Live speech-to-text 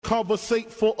Conversate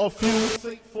for a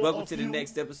few. Welcome to the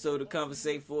next episode of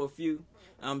Conversate for a Few.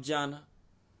 I'm Jonna.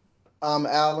 I'm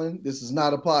Alan. This is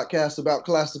not a podcast about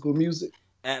classical music.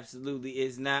 Absolutely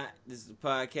is not. This is a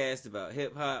podcast about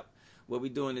hip hop. What we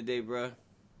doing today, bro?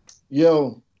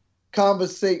 Yo,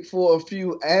 Conversate for a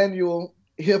Few annual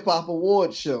hip hop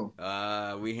award show.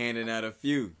 We handing out a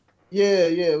few.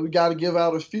 Yeah, we got to give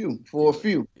out a few for a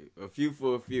few. A few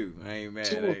for a few. I ain't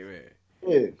mad.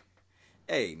 Yeah.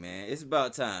 Hey, man, it's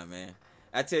about time, man.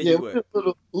 I tell you what.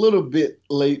 We're a little bit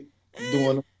late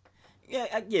doing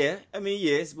it. Yeah. I mean,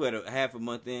 it's what, a half a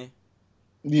month in?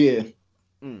 Yeah.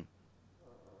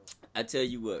 I tell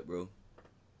you what, bro.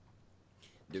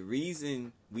 The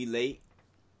reason we late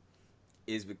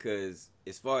is because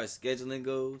as far as scheduling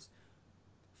goes,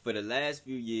 for the last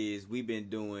few years, we've been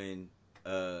doing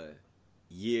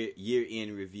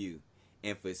year-end review.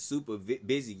 And for super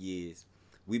busy years,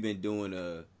 we've been doing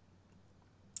a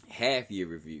half-year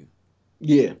review.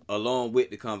 Yeah. Along with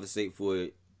the Conversate for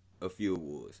a Few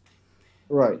awards.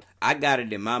 Right. I got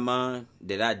it in my mind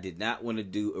that I did not want to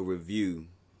do a review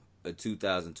of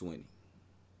 2020.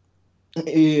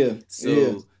 Yeah.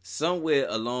 So somewhere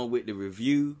along with the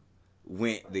review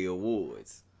went the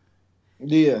awards.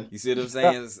 Yeah. You see what I'm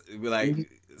saying? Like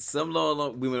some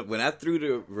long when I threw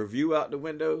the review out the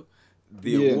window,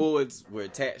 the awards were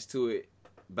attached to it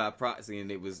by proxy,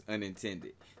 and it was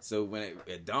unintended. So when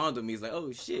it dawned on me, it's like,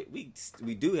 oh shit, we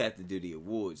do have to do the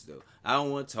awards though. I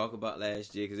don't want to talk about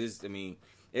last year because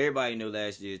everybody know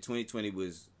last year 2020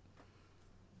 was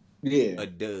a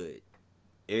dud.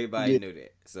 Everybody know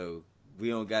that. So we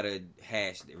don't gotta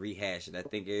rehash it. I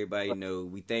think everybody know.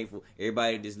 We thankful.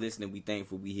 Everybody that's listening, we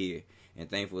thankful we here, and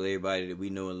thankful everybody that we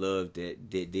know and love that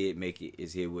did make it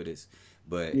is here with us.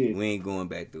 But we ain't going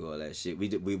back through all that shit.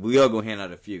 We are gonna hand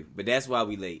out a few, but that's why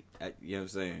we late. You know what I'm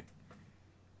saying?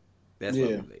 That's why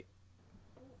we late.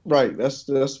 Right. That's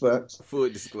facts. Full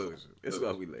disclosure. That's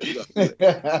why we late.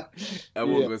 I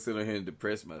won't go sit on here and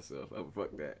depress myself.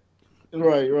 Fuck that.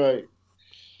 Right.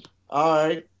 All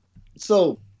right.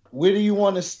 So, where do you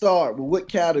want to start? With what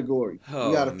category?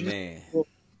 Oh, man.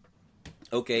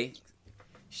 Okay.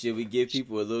 Should we give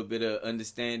people a little bit of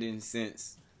understanding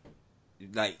since,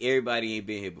 like, everybody ain't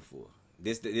been here before?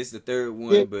 This the third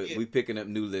one, but we picking up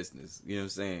new listeners. You know what I'm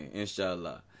saying?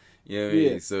 Inshallah. You know what I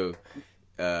mean? So,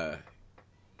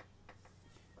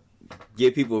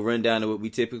 give people a rundown of what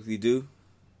we typically do.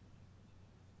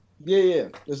 Yeah.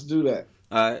 Let's do that.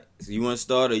 All right. So, you want to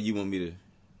start or you want me to?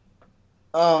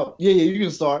 You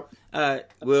can start. All right.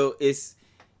 Well, it's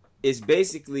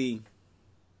basically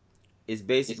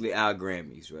our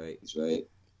Grammys, right? Right.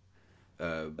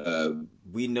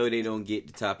 We know they don't get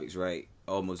the topics right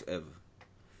almost ever.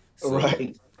 So,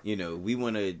 right. You know, we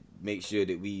want to make sure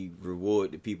that we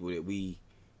reward the people that we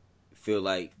feel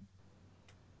like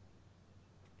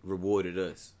rewarded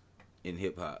us in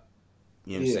hip hop.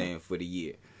 You know what I'm saying? For the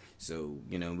year. So,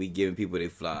 you know, we giving people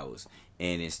their flowers.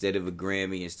 And instead of a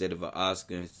Grammy, instead of an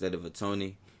Oscar, instead of a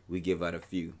Tony, we give out a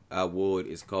few. Our award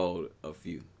is called a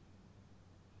few.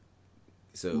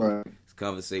 So, let's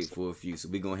conversate for a few. So,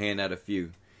 we're going to hand out a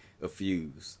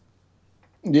fews.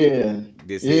 Yeah.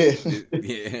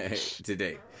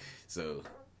 Today. So,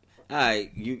 all right,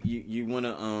 you want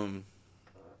to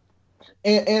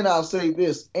And I'll say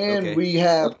this, we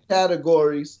have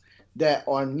categories that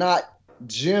are not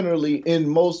generally in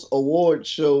most award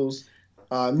shows,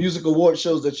 music award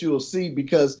shows that you will see,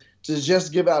 because to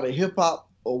just give out a hip hop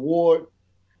award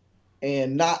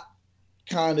and not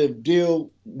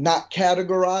not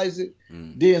categorize it,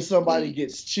 then somebody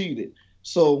gets cheated.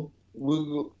 So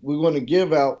we're going to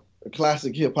give out a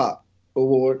classic hip hop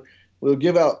award. We'll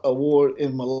give out award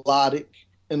in melodic,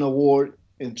 an award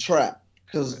in trap,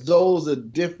 because those are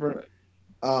different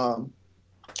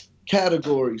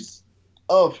categories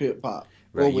of hip hop.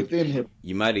 Right. Or within hip hop.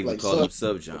 You might even call them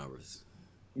subgenres.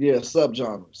 Yeah,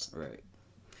 subgenres. Right.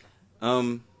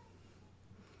 I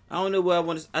don't know what I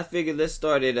want to. I figured let's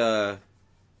start at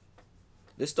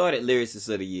Lyricist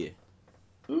of the Year.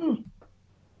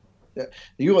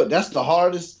 That's the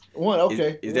hardest one.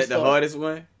 Okay. Is that the hardest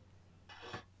one?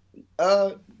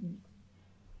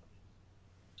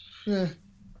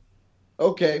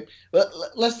 Okay.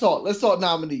 Let's talk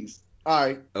nominees. All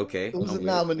right. Okay. Who's the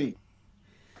nominee?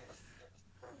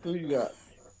 Who you got?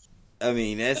 I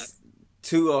mean, that's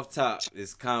two off top.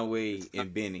 It's Conway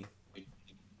and Benny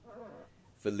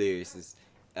for lyricists.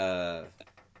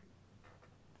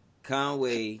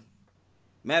 Conway.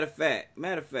 Matter of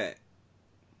fact.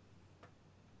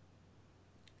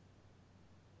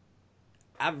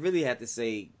 I really have to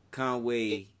say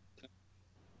Conway,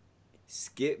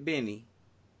 skip Benny,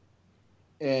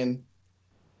 and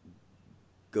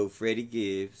go Freddie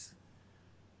Gibbs.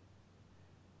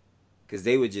 Because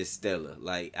they were just stellar.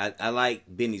 Like, I like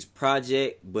Benny's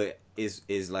project, but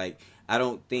it's like, I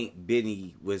don't think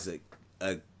Benny was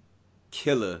a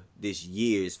killer this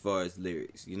year as far as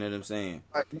lyrics. You know what I'm saying?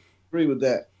 I agree with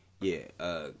that. Yeah.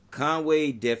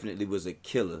 Conway definitely was a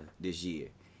killer this year.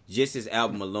 Just his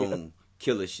album alone,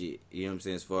 killer shit. You know what I'm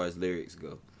saying? As far as lyrics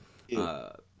go. Yeah.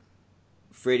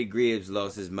 Freddie Gibbs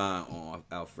lost his mind on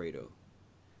Alfredo.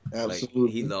 Absolutely.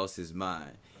 Like, he lost his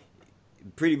mind.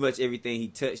 Pretty much everything he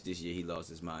touched this year, he lost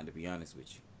his mind, to be honest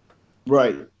with you.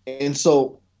 Right. And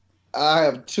so I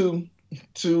have two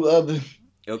other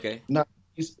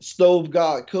Stove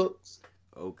God Cooks.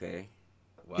 Okay.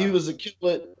 Wow. He was a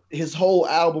killer his whole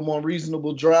album on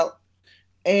Reasonable Drought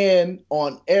and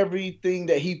on everything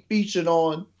that he featured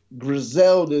on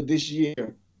Griselda this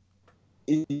year.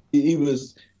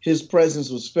 His presence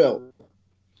was felt.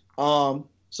 So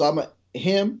I'm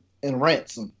him and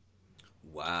Ransom.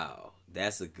 Wow.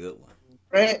 That's a good one.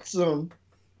 Ransom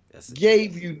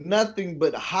gave you nothing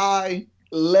but high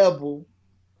level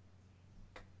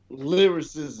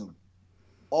lyricism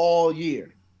all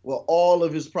year. Well, all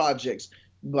of his projects,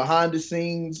 behind the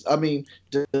scenes,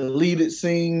 deleted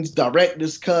scenes,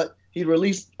 director's cut. He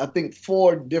released, I think,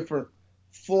 four different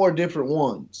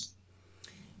ones,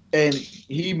 and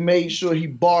he made sure he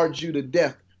barred you to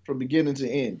death from beginning to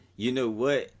end. You know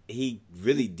what he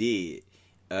really did?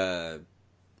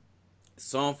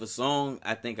 Song for song,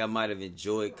 I think I might have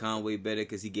enjoyed Conway better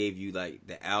because he gave you like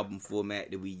the album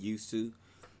format that we used to.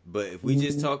 But if we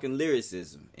just talking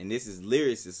lyricism, and this is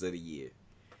lyricist of the year,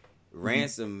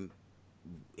 Ransom,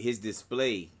 his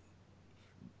display,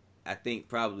 I think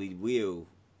probably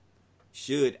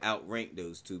should outrank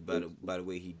those two by the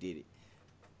way he did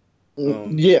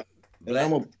it.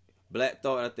 Black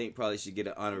Thought, I think, probably should get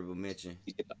an honorable mention,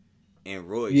 and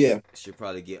Royce should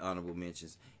probably get honorable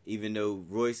mentions. Even though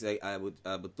Royce, I would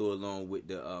throw along with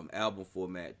the album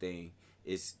format thing,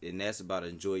 and that's about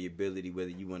enjoyability.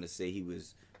 Whether you want to say he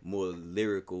was more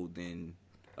lyrical than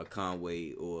a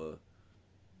Conway or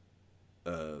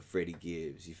Freddie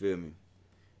Gibbs, you feel me?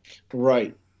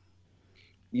 Right.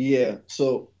 Yeah.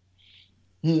 So,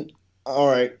 all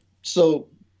right. So,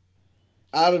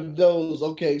 out of those,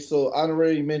 okay. So I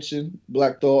already mentioned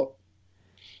Black Thought.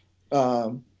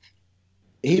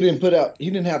 He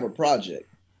didn't have a project.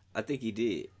 I think he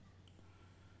did.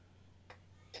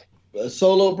 A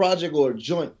solo project or a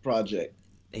joint project?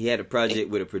 He had a project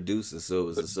with a producer, so it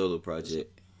was a solo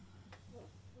project.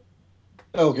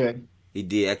 Okay. He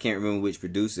did. I can't remember which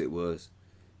producer it was.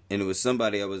 And it was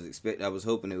somebody I was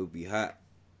hoping it would be hot.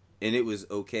 And it was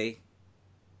okay.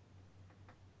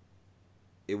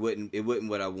 It wasn't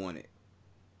what I wanted.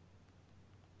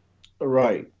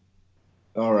 Right.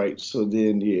 All right. So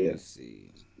then, yeah. Let's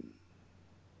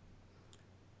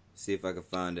see if I can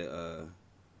find that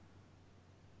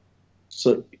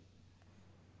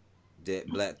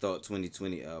Black Thought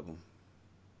 2020 album.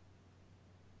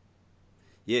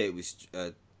 Yeah, it was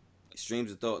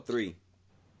Streams of Thought 3.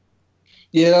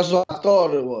 Yeah, that's what I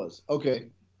thought it was. Okay.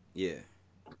 Yeah.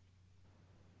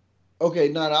 Okay,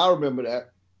 now I remember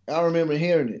that. I remember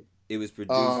hearing it. It was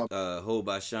produced whole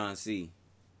by Sean C.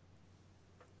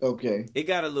 Okay. It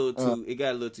got a little too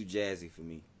jazzy for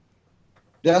me.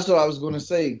 That's what I was going to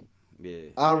say. Yeah.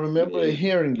 I remember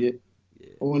hearing it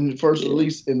when it first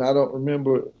released, and I don't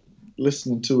remember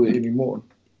listening to it anymore.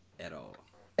 At all.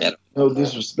 No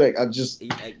disrespect. It just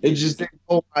didn't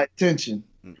hold my attention.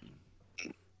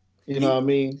 You know what I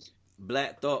mean?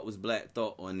 Black Thought was Black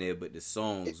Thought on there, but the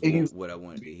songs were what I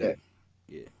wanted to hear.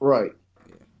 Yeah. Right.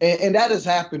 Yeah. And that has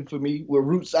happened for me with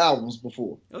Roots albums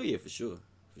before. Oh yeah, for sure.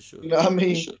 You know what I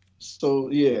mean? Sure. So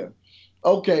yeah.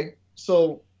 Okay.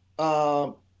 So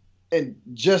and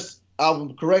just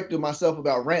I'm correcting myself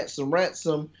about Ransom.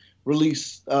 Ransom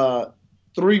released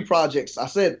 3 projects. I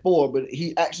said 4, but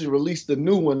he actually released a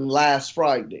new one last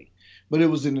Friday. But it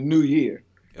was in the new year.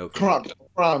 Okay.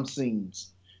 Crime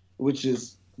Scenes, which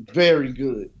is very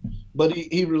good. But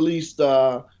he released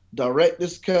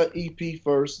Director's Cut EP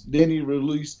first, then he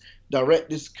released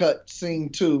Director's Cut Scene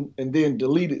 2, and then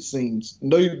Deleted Scenes.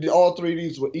 All 3 of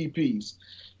these were EPs.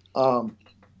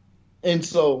 And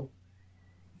so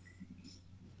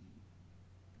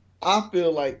I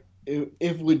feel like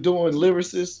if we're doing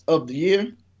lyricists of the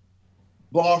year,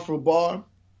 bar for bar,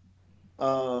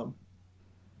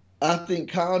 I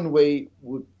think Conway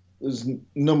is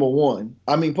number 1.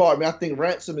 I think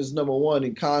Ransom is number 1,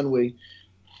 and Conway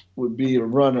would be a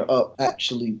runner-up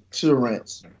actually to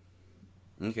Ransom.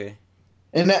 Okay.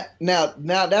 And that now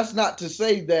that's not to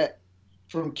say that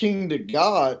From King to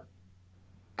God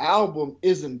album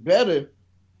isn't better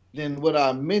than what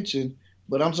I mentioned,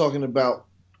 but I'm talking about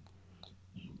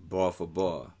bar for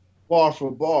bar. Bar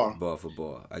for bar. Bar for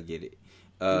bar. I get it.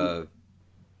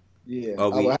 Yeah,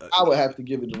 I would have to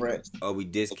give it to Ransom. Are we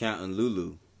discounting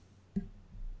Lulu,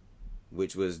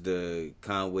 which was the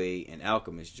Conway and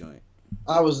Alchemist joint?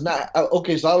 I was not.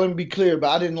 Okay, so let me be clear, but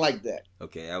I didn't like that.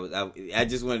 Okay, I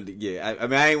just wanted to. Yeah, I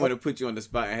mean, I didn't want to put you on the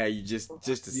spot and have you just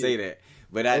to say that,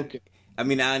 but I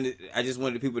mean, I just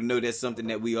wanted people to know that's something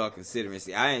that we are considering.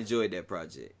 See, I enjoyed that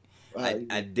project.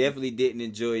 I definitely didn't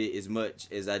enjoy it as much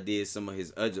as I did some of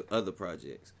his other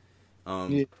projects.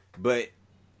 But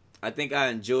I think I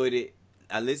enjoyed it.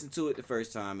 I listened to it the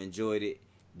first time, enjoyed it.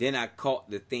 Then I caught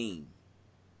the theme.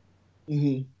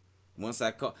 Mm-hmm. Once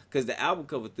I caught, because the album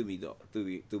cover threw me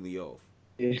off.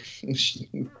 Yeah.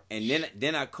 And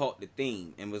then I caught the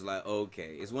theme and was like,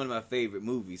 okay, it's one of my favorite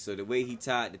movies. So the way he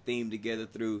tied the theme together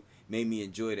made me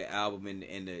enjoy the album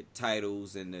and the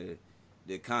titles and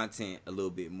the content a little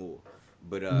bit more.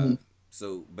 But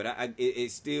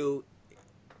it's still,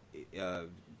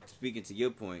 speaking to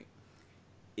your point,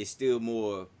 it's still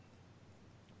more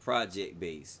project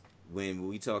based. When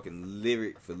we talking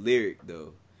lyric for lyric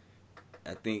though,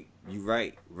 I think you're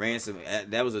right. Ransom,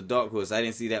 that was a dark horse. I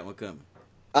didn't see that one coming.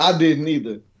 I didn't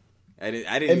either. I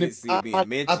didn't even see it being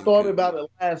mentioned. I thought about it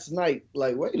last night.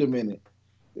 Like, wait a minute,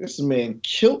 this man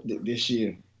killed it this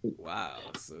year. Wow.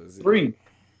 So is it 3.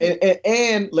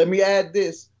 And let me add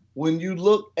this: when you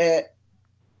look at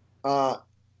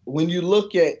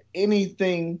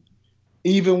anything,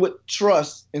 even with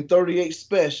Trust and 38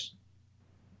 Special,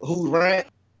 who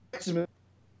Ransom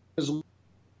is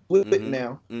with it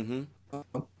now,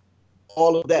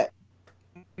 all of that,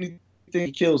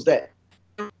 anything kills that.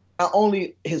 Not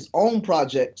only his own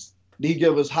projects did he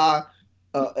give us high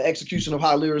execution of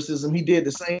high lyricism, he did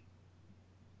the same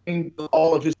thing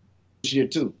all of his year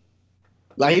too.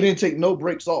 Like, he didn't take no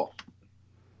breaks off.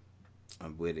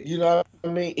 I'm with it. You know what I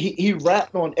mean? He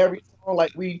rapped on every song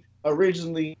like we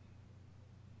originally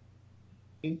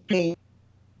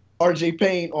RJ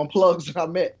Payne on Plugs I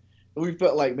Met. And we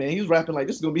felt like, man, he was rapping like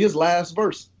this is gonna be his last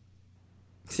verse.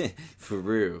 For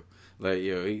real. Like,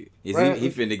 yo, he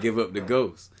finna give up the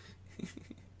ghost.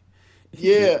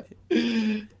 Yeah.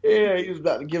 Yeah, he was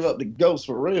about to give up the ghost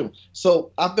for real.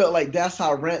 So I felt like that's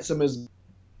how Ransom is.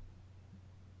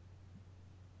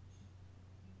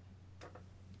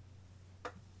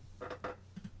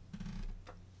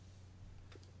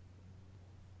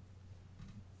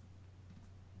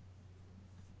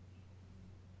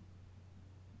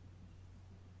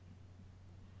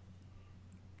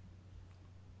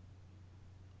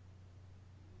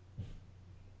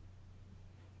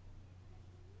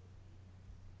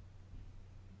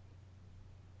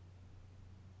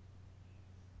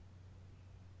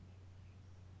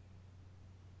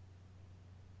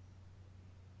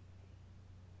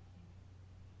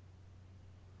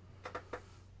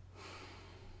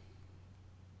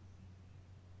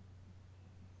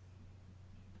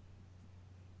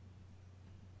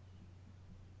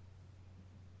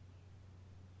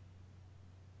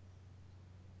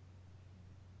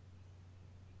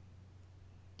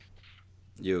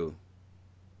 Yo.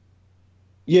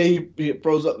 Yeah, he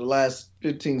froze up the last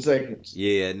 15 seconds.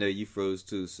 Yeah, I know you froze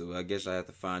too, so I guess I have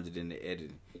to find it in the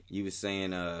editing. You were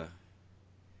saying,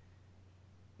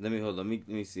 let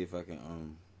me see if I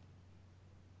can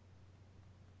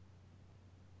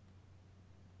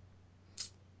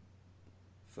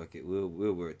fuck it,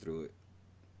 we'll work through it.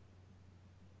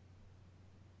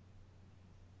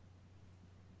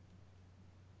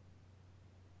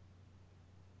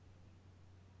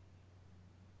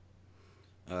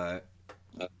 All right.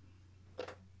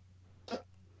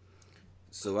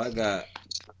 So I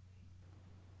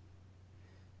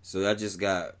just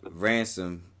got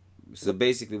Ransom. So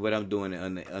basically what I'm doing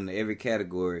under every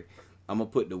category, I'm going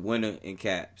to put the winner in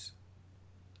caps.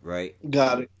 Right?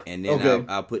 Got it. And then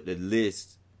I'll put the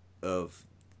list of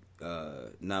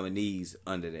nominees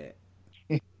under that.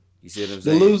 You see what I'm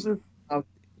saying? The losers?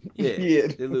 Yeah,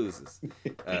 the losers.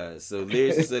 So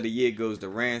Lyricist of the Year goes to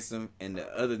Ransom, and the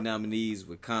other nominees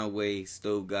were Conway,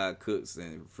 Stove God Cooks,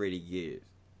 and Freddie Gibbs.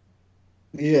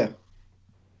 Yeah.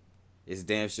 It's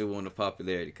damn sure won the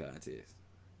popularity contest.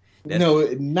 No,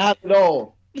 not at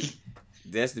all.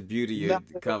 That's the beauty of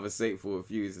the Conversate for a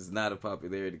Few. It's not a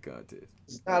popularity contest.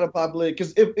 It's not a popularity,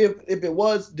 because if it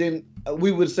was, then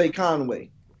we would say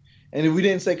Conway. And if we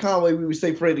didn't say Conway, we would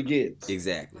say Freddie Gibbs.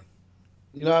 Exactly.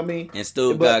 You know what I mean? And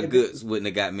Stove God Goods wouldn't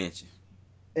have got mentioned.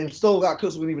 And Stove God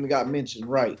Cooks wouldn't even have got mentioned,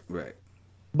 right? Right.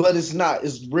 But it's not.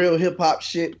 It's real hip-hop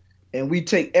shit, and we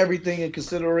take everything in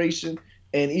consideration.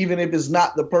 And even if it's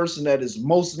not the person that is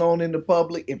most known in the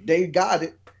public, if they got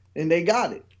it, then they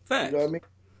got it. Facts. You know what I mean?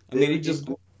 I mean, it just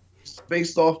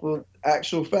based off of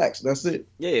actual facts. That's it.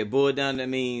 Yeah, it boiled down to, I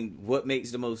mean, what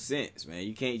makes the most sense, man.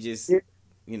 You can't just,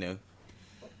 you know.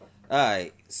 All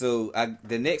right, so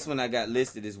the next one I got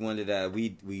listed is one that we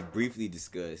briefly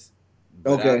discussed,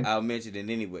 but Okay. I'll mention it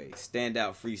anyway.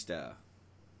 Standout freestyle.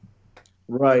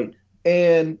 Right,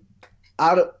 and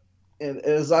and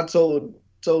as I told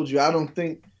you, I don't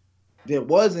think there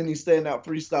was any standout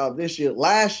freestyle this year.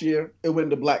 Last year, it went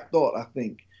to Black Thought, I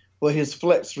think, for his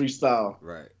flex freestyle.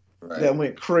 Right. That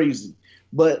went crazy.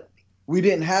 But we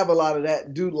didn't have a lot of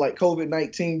that due to like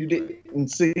COVID-19. You didn't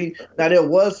see. Now, there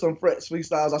was some flex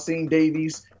freestyles. I seen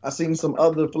Davies. I seen some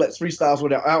other flex freestyles where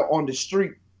they're out on the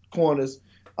street corners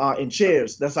in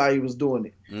chairs. That's how he was doing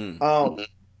it.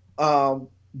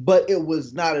 But it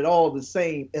was not at all the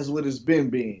same as what it's been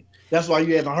being. That's why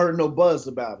you haven't heard no buzz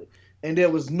about it. And there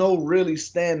was no really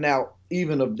standout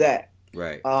even of that.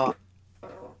 Right. I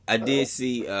did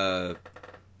see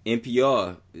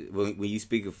NPR when you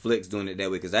speak of Flex doing it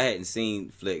that way, because I hadn't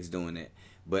seen Flex doing that.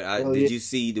 But did you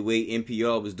see the way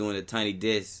NPR was doing the Tiny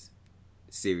Desk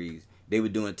series? They were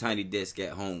doing Tiny Desk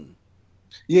at home.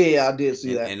 Yeah, I did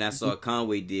see that. And I saw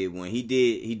Conway did one. He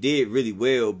did really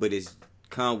well, but it's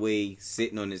Conway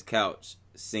sitting on his couch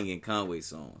singing Conway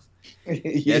songs.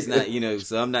 That's not,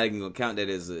 so I'm not even gonna count that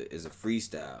as a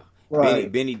freestyle.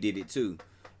 Right. Benny did it too.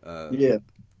 Yeah.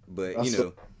 But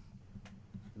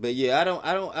but yeah, I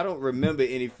don't remember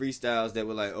any freestyles that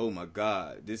were like, oh my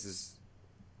god, this is.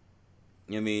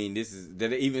 I mean, this is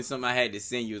that even something I had to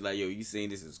send you was like, yo, you saying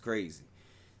this is crazy.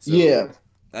 So, yeah.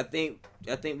 I think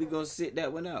we're gonna sit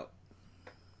that one out.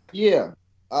 Yeah,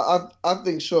 I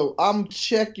think so. I'm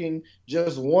checking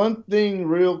just one thing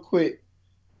real quick,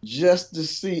 just to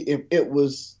see if it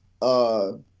was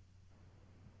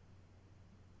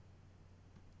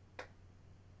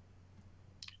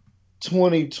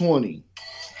 2020.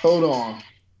 Hold on.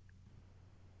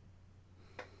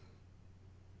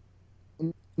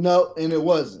 No, and it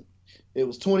wasn't. It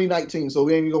was 2019, so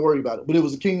we ain't even gonna worry about it. But it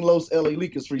was a King Los LA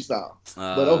Leakers freestyle.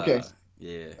 But okay.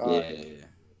 Yeah.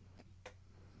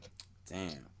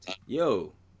 Damn.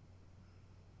 Yo.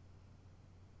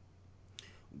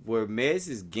 Were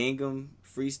Mez's Gingham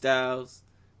freestyles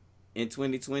in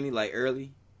 2020, like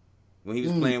early? When he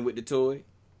was playing with the toy?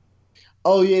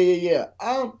 Oh, yeah.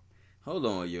 Hold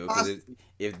on, yo. Because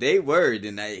if they were,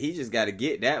 then he just got to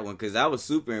get that one. Because I was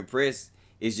super impressed.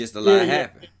 It's just a lot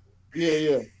happened.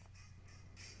 Yeah.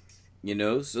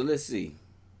 So let's see.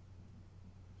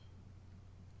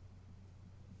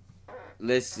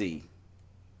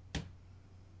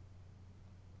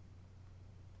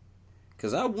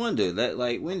 Because I wonder, that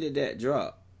when did that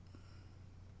drop?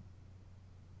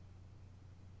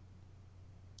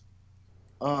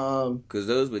 Because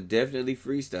those were definitely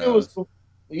freestyles.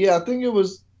 I think it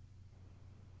was.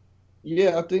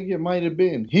 Yeah, I think it might have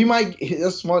been.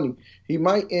 That's funny. He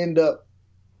might end up.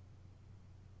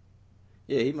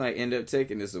 Yeah, he might end up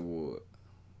taking this award.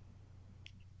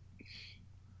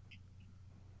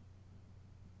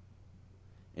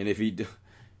 And if he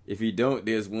don't,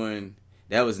 there's one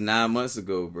that was 9 months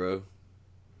ago, bro.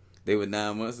 They were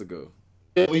 9 months ago.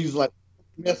 Yeah, he's like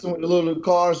messing with the little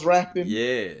cars, rapping.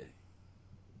 Yeah.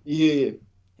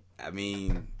 I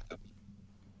mean.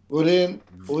 Well then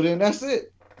that's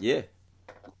it. Yeah.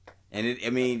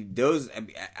 And those.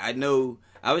 I know.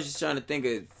 I was just trying to think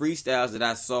of freestyles that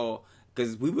I saw.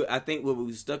 Because I think what we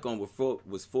were stuck on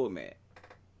was format,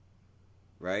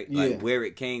 right? Yeah. Like where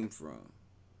it came from,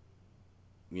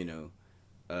 and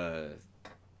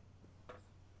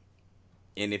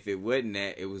if it wasn't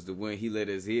that, it was the one he let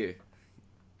us hear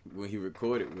when he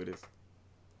recorded with us.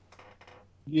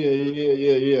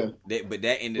 Yeah. But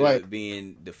that ended up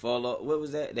being the Fallout. What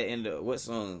was that? That ended up, what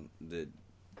song?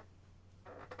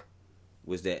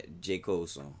 Was that J. Cole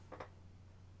song?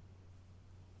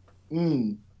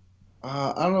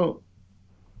 I don't.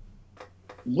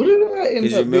 What did that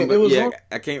end up being? It was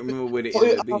I can't remember what it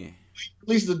ended up being. At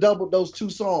least the double those two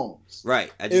songs.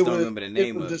 Right. I just don't remember the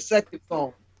name of it. The second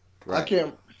song. Right. I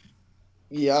can't.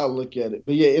 Yeah, I'll look at it.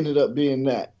 But yeah, it ended up being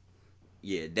that.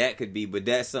 Yeah, that could be, but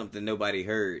that's something nobody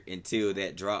heard until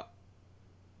that dropped.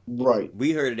 Right.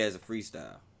 We heard it as a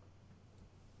freestyle.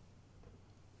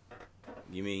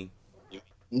 You mean?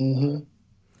 Mm-hmm.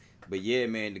 But yeah,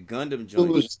 man, the Gundam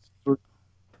joint.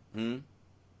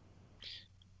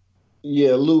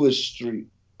 Yeah, Lewis Street.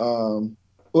 Well,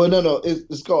 no,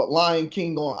 it's called Lion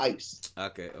King on Ice.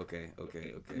 Okay.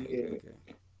 Yeah.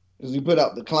 Because he put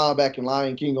out the Climb Back and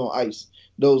Lion King on Ice,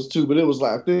 those two. But it was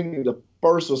like, I think the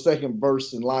first or second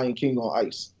verse in Lion King on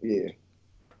Ice. Yeah.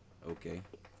 Okay.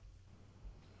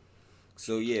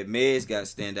 So yeah, Mez got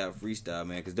standout freestyle,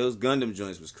 man, because those Gundam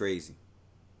joints was crazy.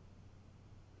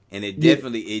 and it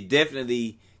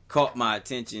definitely caught my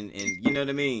attention, and you know what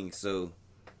I mean. So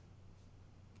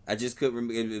I just couldn't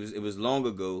remember. It was long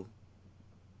ago,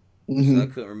 so I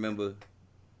couldn't remember.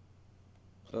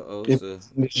 So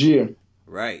this year,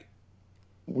 right?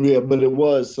 Yeah, but it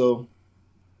was so.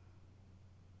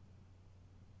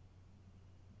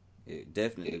 It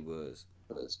definitely was.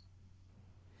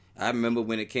 I remember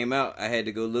when it came out, I had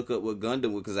to go look up what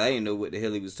Gundam was because I didn't know what the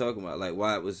hell he was talking about. Like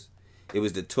why it was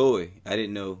the toy. I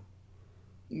didn't know.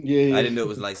 Yeah. I didn't know it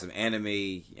was like some anime.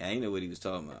 I didn't know what he was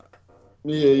talking about.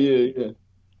 Yeah.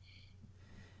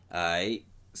 All right.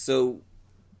 So,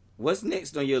 what's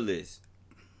next on your list?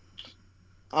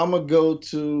 I'm gonna go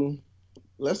to.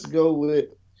 Let's go with.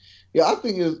 Yeah, I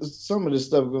think some of this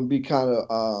stuff is gonna be kind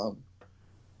of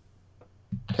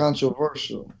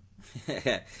controversial.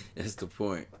 That's the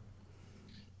point.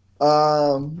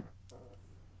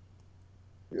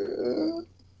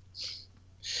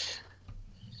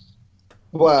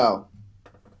 Wow.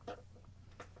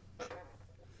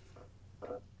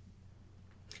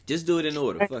 Just do it in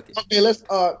order. Fuck it. Okay, let's.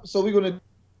 So we're gonna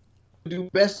do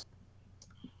best.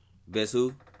 Best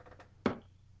who?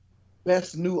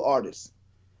 Best new artist.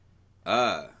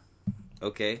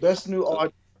 Okay. Best new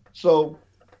artist. So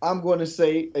I'm going to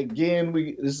say again.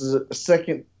 This is a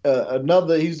second.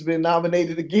 Another. He's been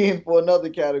nominated again for another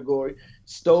category.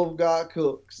 Stove God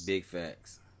Cooks. Big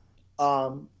facts.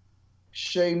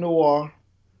 Shay Noir.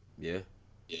 Yeah.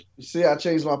 You see, I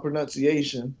changed my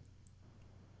pronunciation.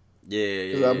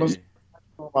 Yeah. I must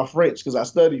my French because I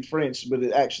studied French, but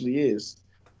it actually is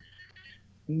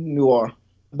Noir.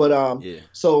 But yeah.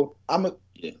 So I'm a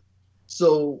yeah.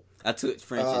 So I took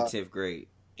French in 10th grade.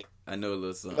 I know a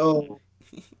little something. Oh,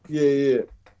 yeah.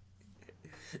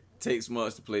 Take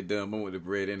smarts to play dumb. I want the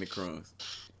bread and the crumbs.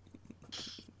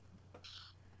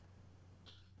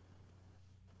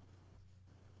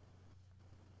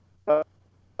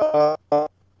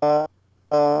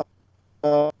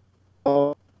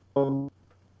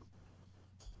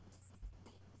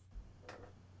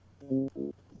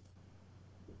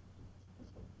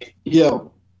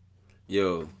 Yo.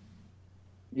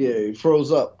 Yeah, he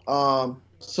froze up.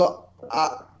 So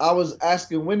I was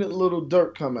asking, when did Little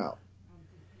Durk come out?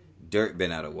 Durk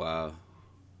been out a while.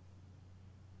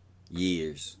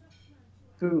 Years.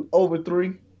 Over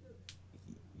 3?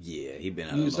 Yeah, he been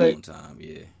out a long time,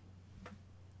 yeah.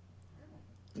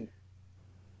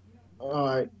 All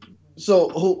right. So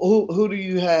who do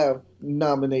you have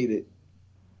nominated?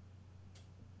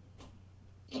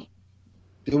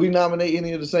 Did we nominate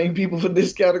any of the same people for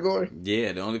this category?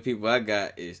 Yeah, the only people I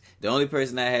got is the only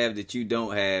person I have that you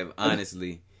don't have,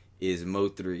 honestly, is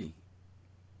Mo3.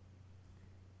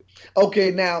 Okay,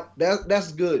 now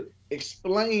that's good.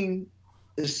 Explain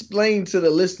to the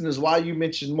listeners why you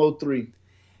mentioned Mo3.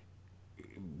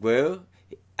 Well,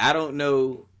 I don't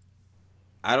know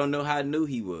how new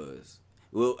he was.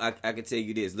 Well, I can tell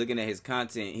you this. Looking at his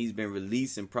content, he's been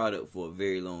releasing product for a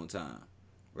very long time,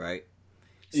 right?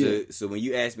 So when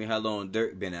you ask me how long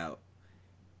Durk been out,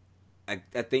 I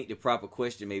think the proper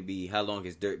question may be how long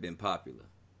has Durk been popular?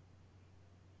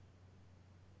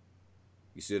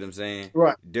 You see what I'm saying?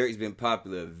 Right. Durk's been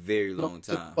popular a very long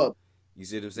time. You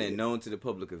see what I'm saying? Known to the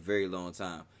public a very long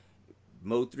time.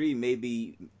 Mo3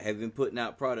 maybe have been putting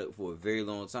out product for a very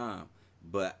long time,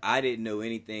 but I didn't know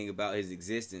anything about his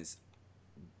existence,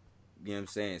 you know what I'm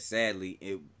saying,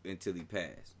 sadly, until he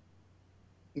passed.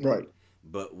 Right.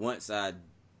 But once I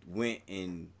went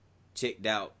and checked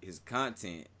out his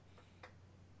content,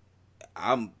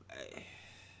 I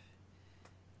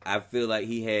feel like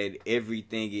he had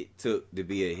everything it took to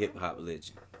be a hip hop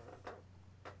legend.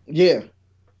 Yeah.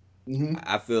 Mm-hmm.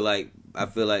 I feel like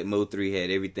Mo3 had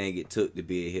everything it took to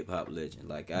be a hip hop legend.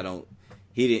 Like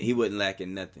he wasn't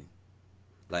lacking nothing.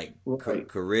 Like right.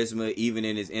 Charisma, even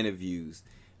in his interviews,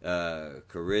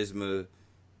 charisma,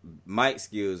 mic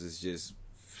skills is just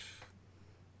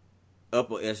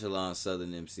upper echelon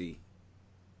Southern MC.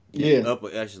 Yeah. Upper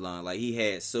echelon. Like he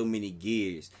had so many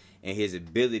gears, and his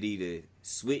ability to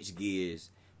switch gears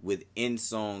within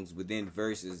songs, within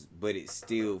verses, but it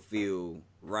still feel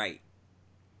right.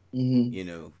 Mm-hmm. You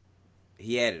know,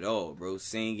 he had it all, bro.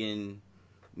 Singing,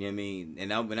 you know what I mean?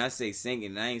 And when I say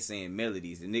singing, I ain't saying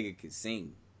melodies. The nigga could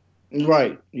sing.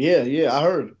 Right. Yeah. I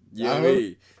heard. You know what I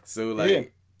mean? So,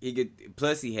 like, he could,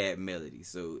 plus he had melody.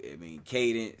 So, I mean,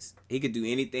 cadence. He could do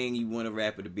anything you want a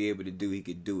rapper to be able to do. He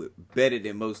could do it better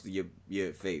than most of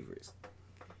your favorites,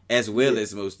 as well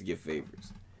as most of your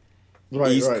favorites.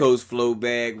 Right, East Coast flow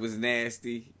bag was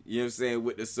nasty. You know what I'm saying?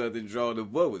 With the Southern draw, the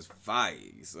boy was fire.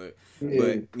 So,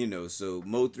 but you know, so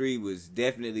Mo3 was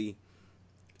definitely,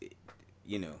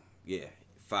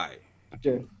 fire.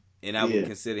 Okay. and I would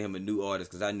consider him a new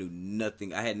artist because I knew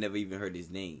nothing. I had never even heard his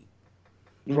name.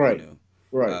 Right. You know?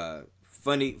 Right.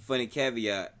 Funny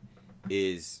caveat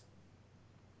is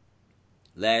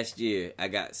last year I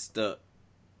got stuck.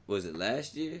 Was it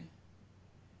last year?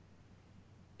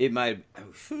 It might.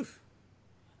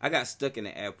 I got stuck in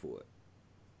the airport,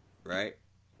 right?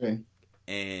 Okay.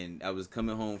 And I was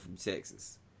coming home from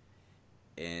Texas,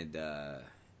 and I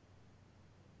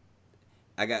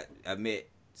met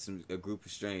a group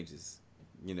of strangers,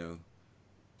 you know,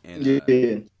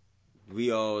 and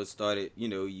we all started, you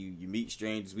know, you meet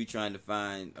strangers. We trying to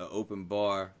find an open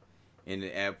bar in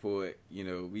the airport, you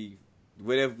know, we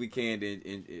whatever we can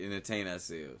to entertain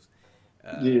ourselves.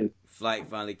 Flight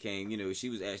finally came. You know, she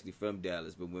was actually from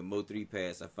Dallas, but when Mo3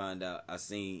 passed, I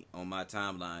seen on my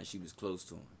timeline she was close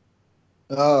to him.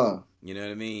 You know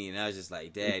what I mean? And I was just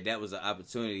like, Dad, that was an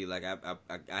opportunity. Like I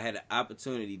had an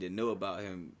opportunity to know about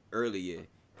him earlier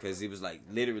because it was like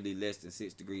literally less than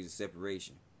 6 degrees of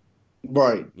separation.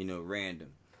 Right. You know, random.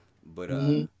 But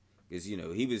because you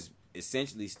know he was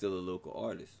essentially still a local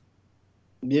artist.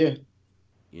 Yeah.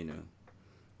 You know,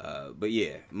 but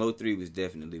yeah, Mo3 was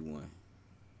definitely one.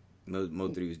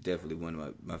 Mo3 was definitely one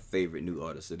of my favorite new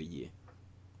artists of the year.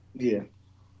 Yeah.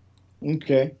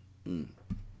 Okay.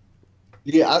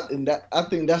 Yeah, I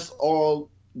think that's all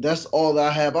that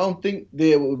I have. I don't think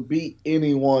there would be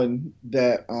anyone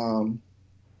that I'm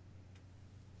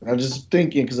just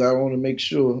thinking because I want to make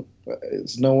sure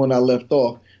it's no one I left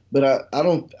off. But I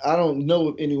don't know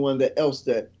of anyone else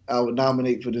that I would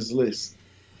nominate for this list.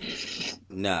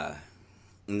 Nah.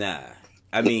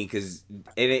 I mean, because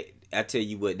I tell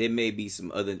you what, there may be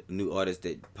some other new artists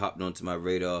that popped onto my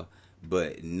radar,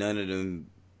 but none of them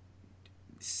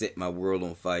set my world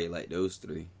on fire like those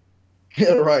three.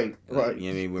 Yeah, right. You know what I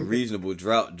mean? When Reasonable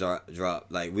dropped,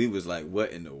 like we was like,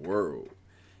 what in the world?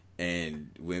 And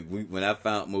when I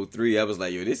found Mo3, I was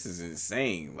like, yo, this is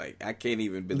insane. Like, I can't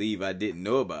even believe I didn't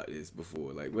know about this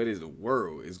before. Like, what is the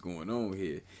world is going on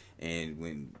here? And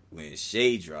when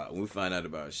Shay dropped, when we found out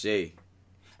about Shay,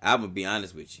 I'm gonna be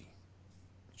honest with you.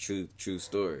 True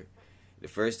story. The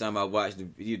first time I watched the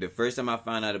video, the first time I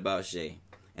found out about Shay,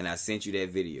 and I sent you that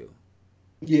video.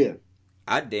 Yeah.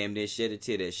 I damn near shed a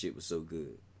tear. That shit was so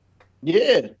good.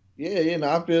 Yeah. No,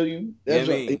 I feel you. That's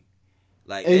what I mean.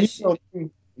 Like that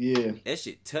shit. Yeah. That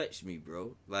shit touched me,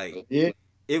 bro. Like yeah.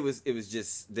 It was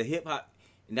just the hip hop.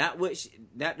 Not what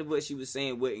she was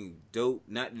saying wasn't dope.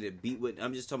 Not the beat wasn't.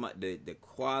 I'm just talking about the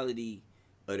quality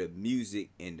of the music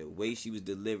and the way she was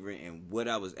delivering and what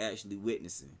I was actually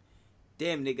witnessing.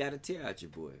 Damn, they got a tear out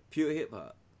your boy. Pure hip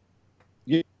hop.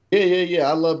 Yeah.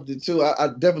 I loved it too. I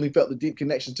definitely felt the deep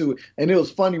connection to it. And it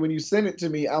was funny when you sent it to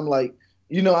me. I'm like,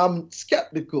 you know, I'm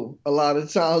skeptical a lot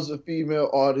of times of female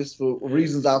artists for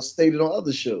reasons I've stated on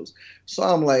other shows. So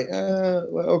I'm like,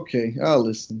 well, okay, I'll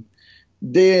listen.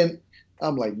 Then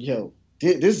I'm like, yo,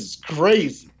 this is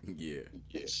crazy. Yeah.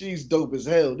 She's dope as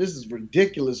hell. This is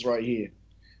ridiculous right here.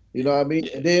 You know what I mean?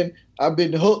 And then I've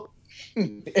been hooked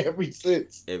ever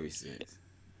since. You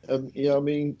know what I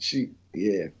mean?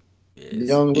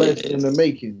 Young legend in the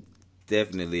making.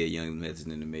 Definitely a young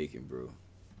legend in the making, bro.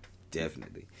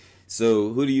 Definitely.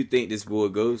 So, who do you think this boy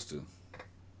goes to?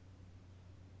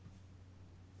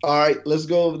 All right, let's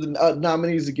go over the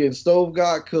nominees again. Stove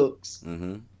God Cooks,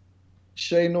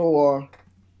 Shay Noir,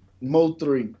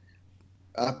 Mo3.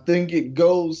 I think it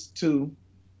goes to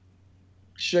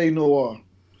Shay Noir.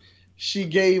 She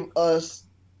gave us,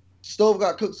 Stove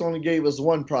God Cooks only gave us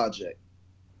one project.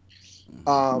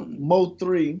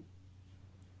 Mo3,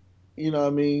 you know what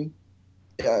I mean?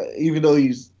 Even though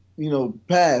he's,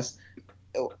 passed,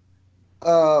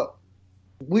 I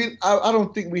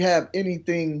don't think we have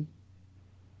anything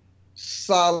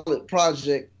solid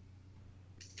project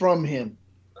from him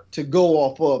to go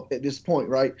off of at this point,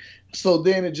 right? So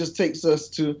then it just takes us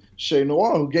to Shay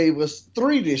Noir, who gave us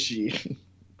 3 this year.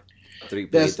 3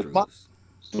 playthroughs.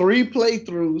 3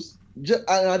 playthroughs.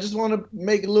 I just want to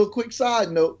make a little quick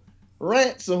side note.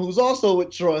 Ransom, who's also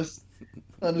with Trust,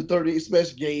 under 38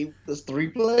 Special, gave us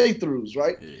 3 playthroughs,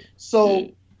 right? Yeah.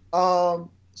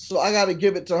 So I got to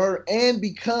give it to her. And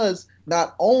because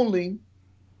not only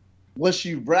was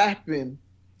she rapping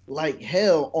like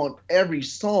hell on every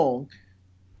song,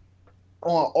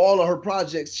 on all of her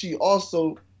projects, she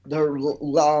also, her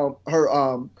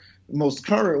most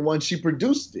current one, she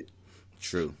produced it.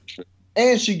 True.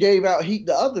 And she gave out heat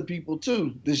to other people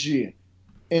too this year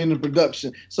in the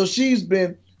production. So she's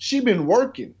been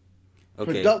working.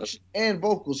 Okay. Production and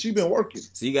vocals. She's been working.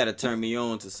 So you got to turn me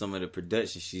on to some of the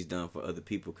production she's done for other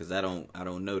people, because I don't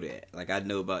know that. Like, I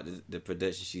know about the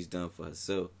production she's done for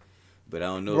herself, but I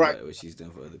don't know about what she's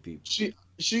done for other people.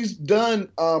 she's done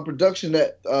production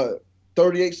that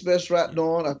 38 Special rapped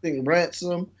on. I think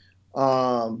Ransom.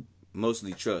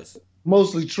 Mostly Trust.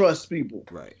 Mostly Trust people.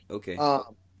 Right. Okay.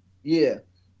 Yeah.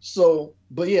 So,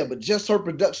 but just her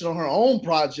production on her own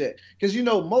project, because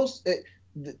most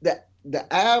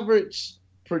the average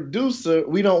producer,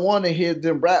 we don't want to hear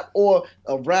them rap, or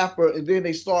a rapper and then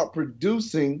they start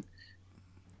producing.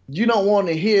 You don't want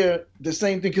to hear the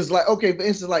same thing, because like, okay, for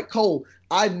instance, like Cole,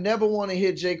 I never want to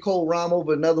hear J. Cole rhyme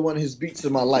over another one of his beats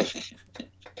in my life.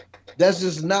 That's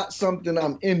just not something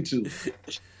I'm into.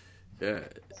 Yeah.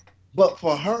 But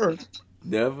for her,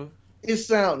 never. It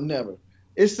sound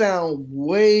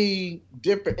way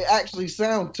different. It actually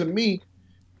sounds to me,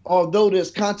 although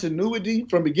there's continuity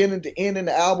from beginning to end in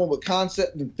the album with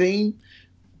concept and theme,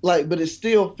 but it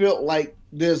still felt like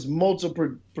there's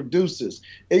multiple producers.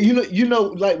 And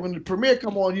like when the Premier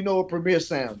come on, what Premier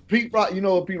sound. Pete Rock,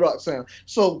 what Pete Rock sound.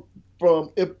 So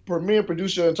if Premier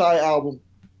produced your entire album,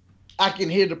 I can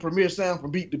hear the Premier sound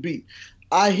from beat to beat.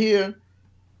 I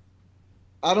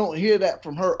don't hear that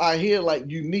from her. I hear like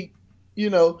unique,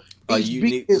 a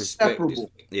unique perspective.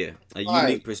 Separable. Yeah, a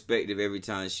unique perspective every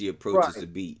time she approaches the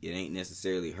beat. It ain't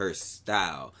necessarily her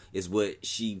style. It's what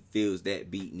she feels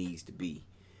that beat needs to be.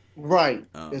 Right.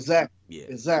 Exactly. Yeah.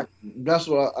 Exactly. That's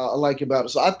what I like about it.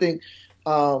 So I think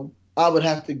I would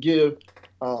have to give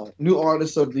New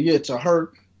Artist of the Year to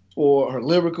her for her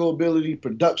lyrical ability,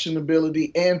 production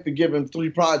ability, and for giving 3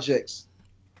 projects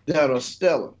that are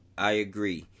stellar. I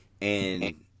agree.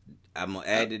 And I'm gonna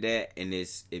add to that, and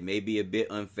it may be a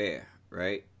bit unfair,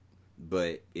 right?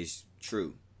 But it's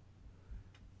true.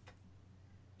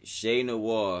 Shay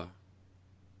Noir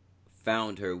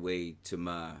found her way to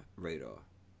my radar.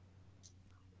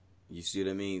 You see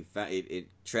what I mean? It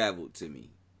traveled to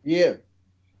me. Yeah.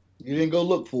 You didn't go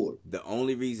look for it. The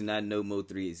only reason I know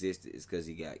Mo3 existed is because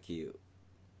he got killed.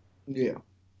 Yeah.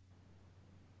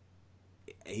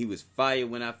 He was fire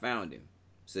when I found him.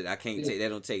 So I can't take that.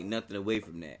 Don't take nothing away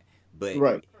from that.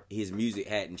 But his music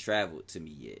hadn't traveled to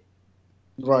me yet.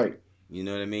 Right. You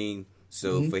know what I mean?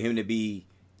 So for him to be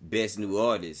best new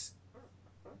artist,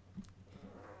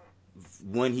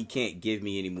 one, he can't give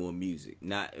me any more music,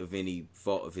 not of any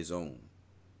fault of his own.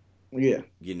 Yeah.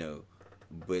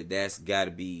 But that's got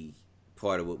to be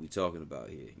part of what we're talking about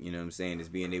here. You know what I'm saying? Is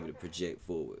being able to project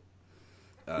forward.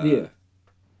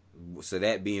 So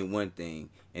that being one thing,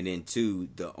 and then 2,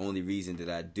 the only reason that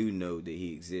I do know that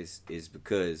he exists is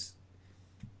because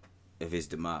of his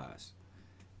demise.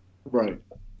 Right.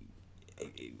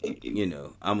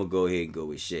 I'm gonna go ahead and go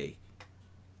with Shay.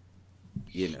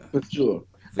 For sure.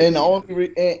 And the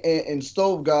only and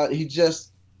Stove God, he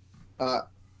just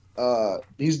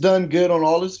he's done good on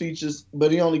all his features,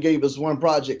 but he only gave us 1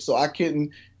 project, so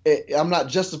I'm not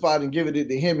justified in giving it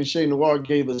to him. And Shay Noir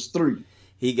gave us 3.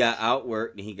 He got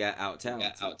outworked and he got out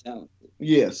talented.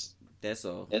 Yes, that's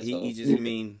all. He just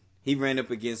he ran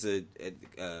up against a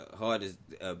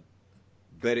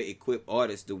better equipped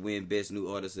artist to win Best New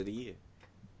Artist of the Year.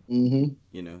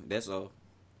 Mm-hmm. That's all.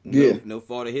 No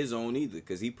fault of his own either,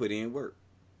 because he put in work.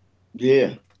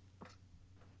 Yeah.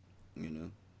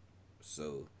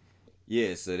 So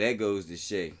so that goes to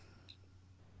Shay.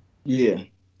 Yeah.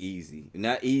 Easy.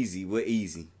 Not easy, what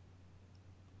easy?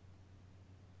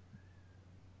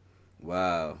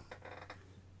 Wow.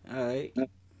 All right.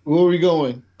 Where are we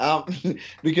going?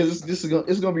 Because it's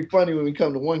gonna be funny when we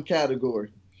come to one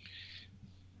category.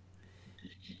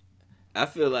 I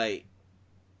feel like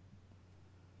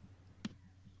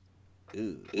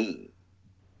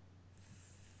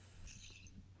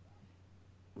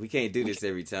we can't do this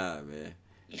every time, man.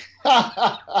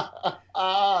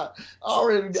 I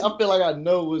feel like I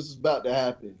know what's about to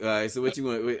happen. All right, so what you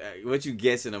want? What you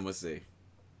guessing? I'm gonna say.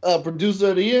 Producer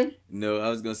of the Year? No, I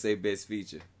was gonna say Best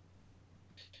Feature.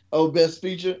 Oh, Best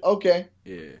Feature? Okay.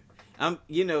 Yeah. I'm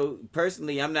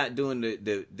personally I'm not doing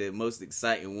the most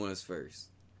exciting ones first.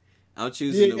 I'm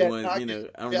choosing the ones,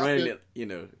 I'm running it,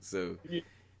 so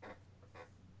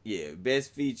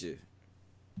Best Feature.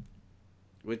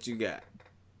 What you got?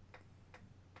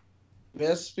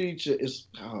 Best Feature is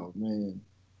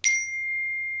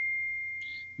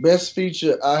Best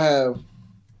Feature I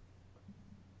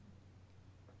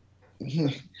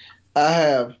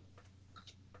have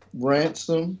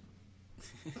Ransom.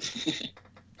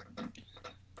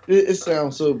 It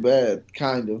sounds so bad,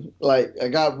 kind of. Like, I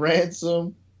got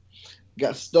Ransom,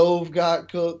 got Stove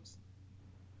God Cooks,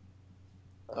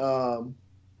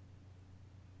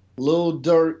 Lil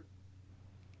Durk.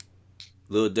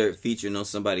 Lil Durk featuring on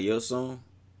somebody else's song?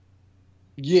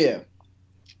 Yeah.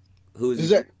 Who's is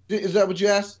that what you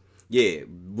asked? Yeah.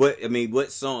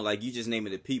 What song? Like, you just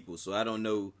naming the people, so I don't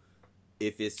know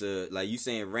if it's a, like you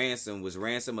saying Ransom, was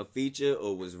Ransom a feature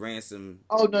or was Ransom?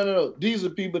 Oh no. These are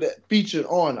people that featured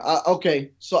on.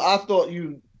 Okay, so I thought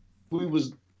we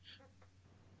was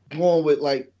going with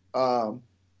like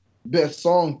best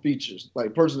song features,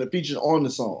 like person that featured on the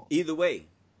song. Either way,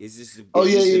 it's just. Oh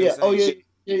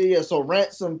yeah. So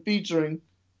Ransom featuring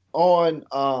on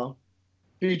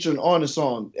the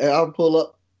song. And I'll pull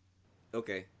up.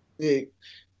 Okay. The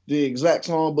exact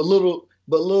song, but Lil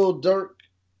Durk,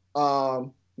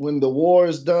 when the war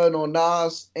is done on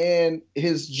Nas and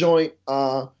his joint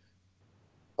on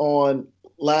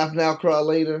Laugh Now Cry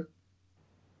Later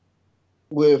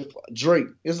with Drake.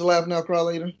 Is it Laugh Now Cry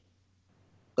Later?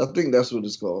 I think that's what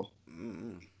it's called.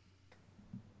 Mm-hmm.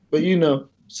 But you know,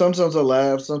 sometimes I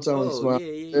laugh, sometimes I smile.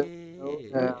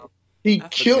 Yeah. He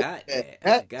killed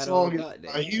that. That song is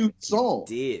a huge song.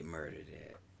 He did murder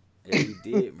that. Yeah, he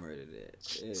did murder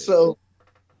that. Yeah. So,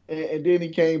 and then he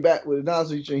came back with a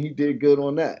Nas feature and he did good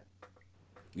on that.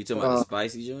 You talking about the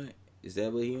spicy joint? Is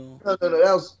that what he on? No, that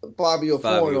was Fabio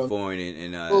Foreign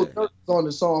and on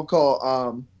the song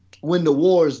called "When the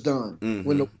War's Done." Mm-hmm,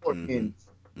 when the war ends.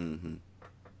 Mm-hmm.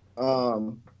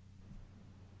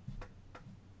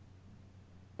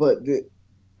 But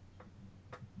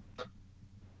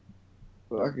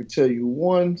I can tell you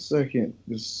 1 second.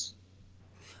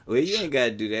 Well, you ain't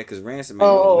gotta do that because Ransom ain't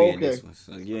gonna win this one.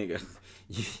 So you ain't got.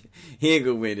 He ain't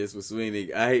gonna win this one.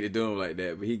 Sweeney. I hate to do him like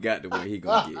that, but he got the win. He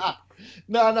gonna get.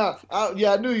 No.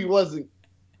 I knew he wasn't,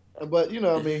 but you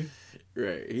know what I mean.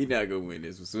 Right, he not gonna win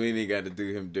this one. Sweeney got to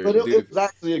do him dirty. But it was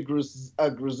actually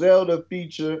a Griselda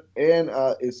feature and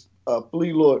it's a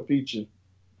Flea Lord feature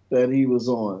that he was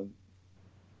on,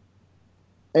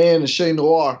 and a Che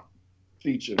Noir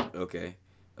feature. Okay.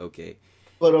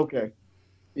 But okay.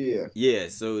 Yeah. Yeah,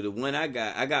 so the one I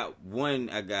got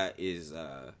is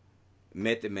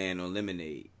Method Man on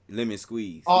Lemon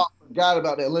Squeeze. Oh, I forgot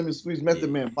about that Lemon Squeeze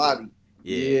Method Man body.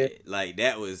 Yeah, like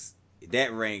that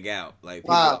rang out. Like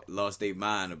people lost their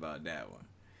mind about that one.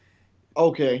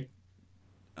 Okay.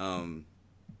 I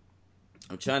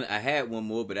had one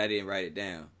more, but I didn't write it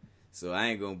down, so I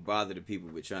ain't gonna bother the people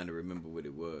with trying to remember what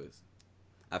it was.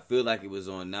 I feel like it was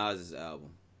on Nas's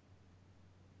album.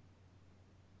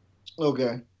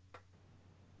 Okay.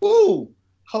 Ooh,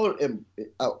 I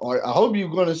hope you're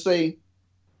gonna say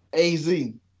AZ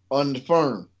on the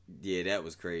Firm. Yeah, that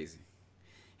was crazy.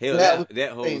 Hell,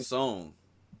 that whole song.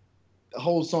 The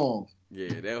whole song.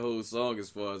 Yeah, that whole song as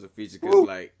far as a feature, because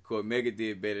like Cormega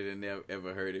did better than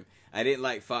ever heard him. I didn't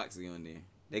like Foxy on there.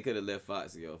 They could have left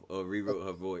Foxy off or rewrote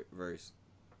her verse.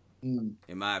 In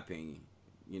my opinion,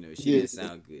 you know, she didn't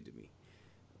sound good to me.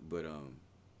 But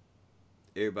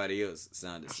everybody else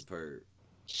sounded superb.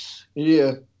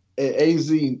 Yeah, and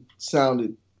AZ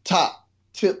sounded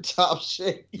tip top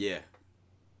shape. Yeah,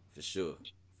 for sure.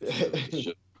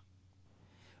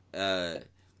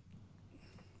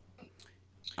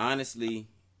 Honestly,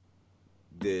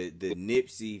 the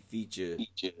Nipsey feature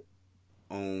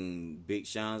on Big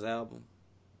Sean's album.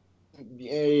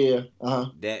 Yeah.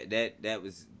 That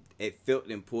was, it felt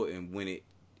important when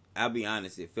I'll be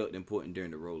honest, it felt important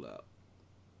during the rollout.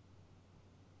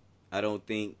 I don't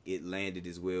think it landed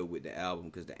as well with the album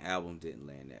because the album didn't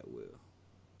land that well.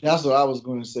 That's what I was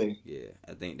going to say. Yeah,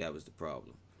 I think that was the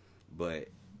problem. But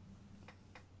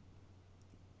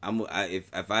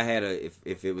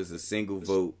if it was a single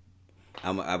vote,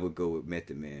 I would go with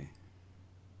Method Man.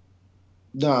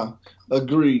 Nah,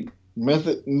 agreed.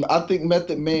 I think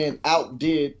Method Man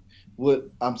outdid what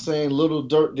I'm saying Lil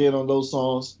Durk did on those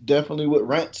songs. Definitely what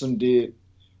Ransom did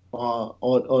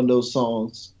on those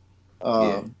songs.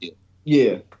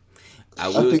 Yeah.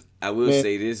 I will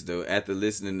say this though. After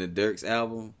listening to Durk's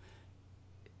album,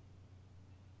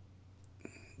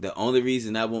 the only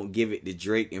reason I won't give it to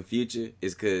Drake and Future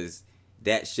is because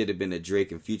that should have been a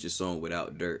Drake and Future song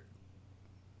without Durk.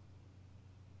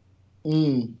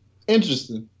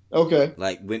 Interesting. Okay.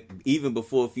 Like even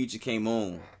before Future came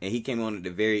on, and he came on at the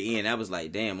very end, I was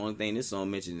like, damn. Only thing this song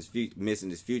missing is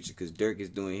Future, because Durk is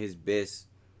doing his best.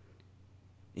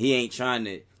 He ain't trying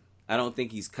to. I don't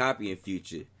think he's copying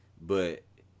Future, but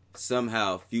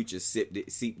somehow Future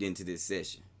seeped into this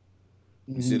session.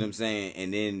 You see what I'm saying?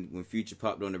 And then when Future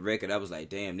popped on the record, I was like,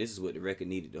 damn, this is what the record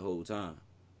needed the whole time.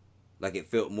 Like, it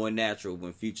felt more natural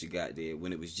when Future got there,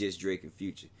 when it was just Drake and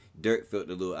Future. Durk felt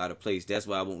a little out of place. That's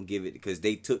why I won't give it, because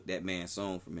they took that man's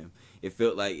song from him. It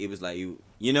felt like, it was like, you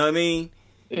know what I mean?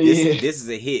 This is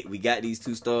a hit. We got these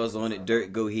 2 stars on it.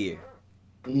 Durk, go here.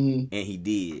 And he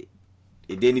did.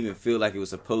 It didn't even feel like it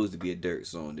was supposed to be a Durk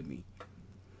song to me.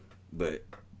 But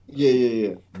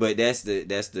yeah. But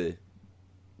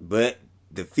but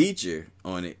the feature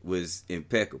on it was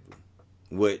impeccable.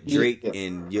 What Drake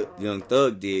and Young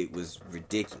Thug did was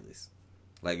ridiculous.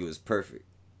 Like, it was perfect.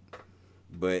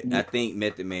 But I think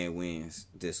Method Man wins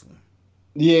this one.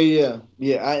 Yeah.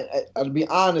 I to be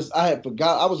honest, I had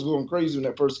forgot. I was going crazy when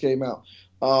that first came out.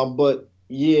 But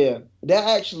yeah, that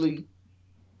actually,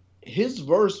 his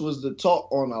verse was the talk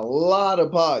on a lot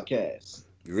of podcasts.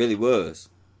 It really was.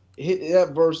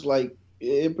 That verse, like,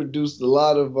 it produced a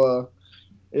lot of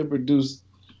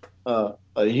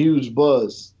a huge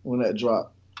buzz when that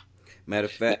dropped. Matter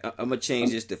of fact, I'm gonna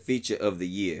change this to feature of the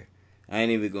year. I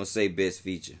ain't even gonna say best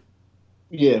feature.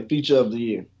 Yeah, feature of the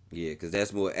year. Yeah, because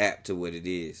that's more apt to what it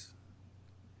is.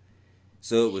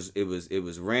 So it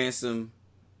was Ransom,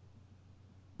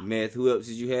 Meth. Who else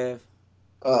did you have?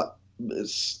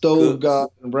 Stove God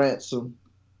and Ransom.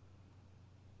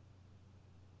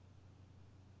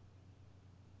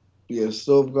 Yeah,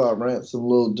 Stove God, Ransom,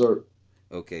 Lil Durk.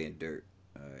 Okay, and Dirt.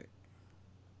 All right.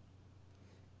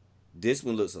 This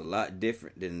one looks a lot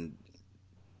different than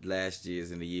last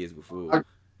year's and the years before.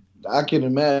 I can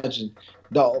imagine.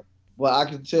 Well, I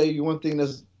can tell you one thing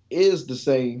that is the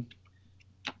same.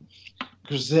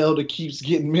 Griselda keeps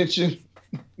getting mentioned.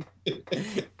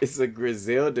 It's a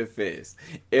Griselda fest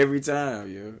every time,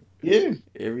 yo. Yeah,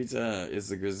 every time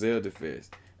it's a Griselda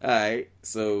fest. All right,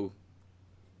 so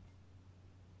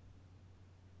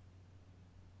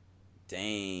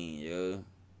dang, yo,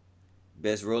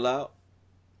 best rollout.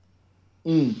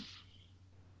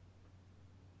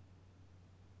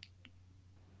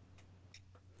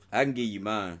 I can give you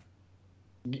mine.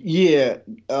 Yeah.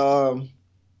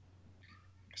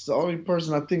 It's the only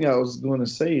person I think I was going to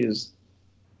say is.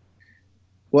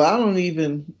 Well, I don't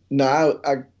even. No,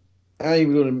 I ain't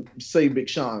even going to say Big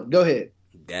Sean. Go ahead.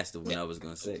 That's the one I was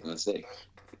going to say.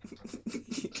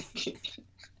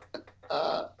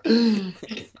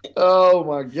 Oh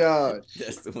my God.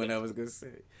 That's the one I was going to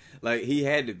say. Like, he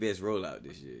had the best rollout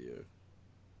this year, yo.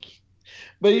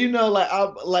 But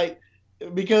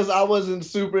because I wasn't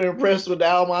super impressed with the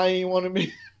album, I ain't want to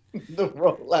be the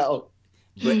rollout.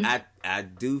 But I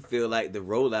do feel like the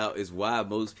rollout is why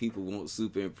most people weren't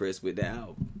super impressed with the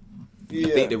album. Yeah.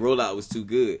 I think the rollout was too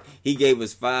good. He gave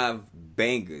us 5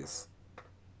 bangers.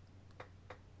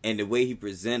 And the way he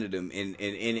presented them and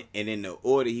in the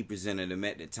order he presented them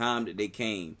at the time that they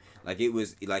came, it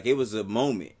was a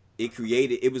moment.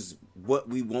 It was what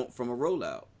we want from a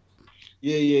rollout.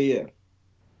 Yeah.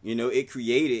 You know, it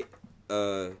created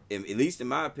at least in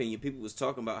my opinion, people was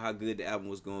talking about how good the album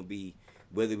was going to be,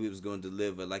 whether we was going to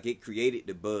deliver. Like, it created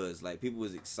the buzz. Like, people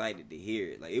was excited to hear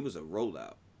it. Like, it was a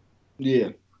rollout.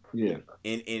 Yeah.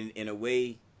 In a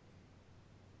way,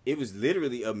 it was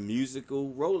literally a musical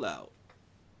rollout.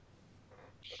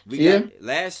 Got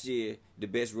last year, the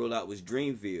best rollout was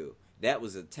Dreamville. That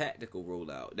was a tactical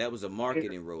rollout. That was a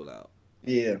marketing rollout.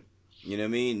 Yeah. You know what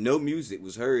I mean? No music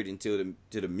was heard until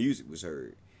the music was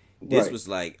heard. This was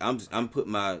like, I'm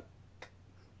putting my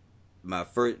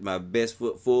best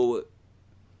foot forward.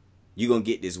 You gonna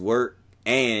get this work,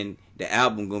 and the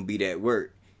album gonna be that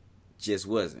work. Just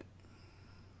wasn't.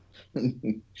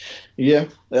 Yeah,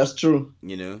 that's true.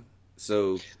 You know,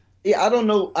 so yeah, I don't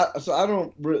know.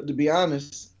 To be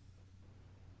honest,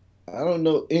 I don't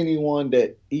know anyone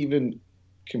that even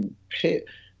compare.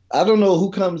 I don't know who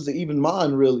comes to even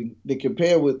mind really to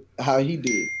compare with how he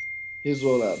did his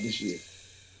rollout this year.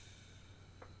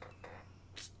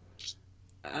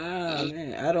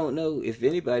 Man, I don't know if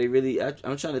anybody really.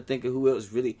 I'm trying to think of who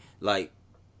else really, like,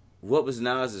 what was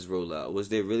Nas's rollout? Was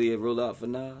there really a rollout for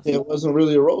Nas? It wasn't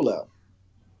really a rollout.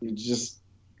 It just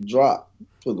dropped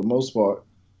for the most part.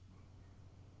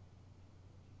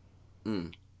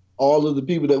 All of the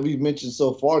people that we've mentioned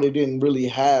so far, they didn't really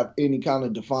have any kind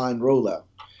of defined rollout.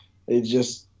 They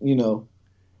just, said on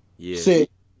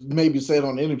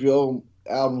the interview, "Oh,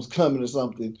 album's coming" or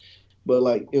something, but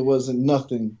like it wasn't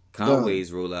nothing.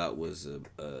 Conway's rollout was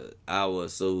a hour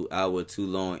too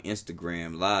long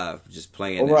Instagram live, just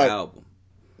playing the album.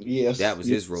 Yes, that was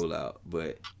his rollout,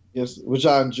 but yes, which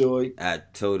I enjoyed. I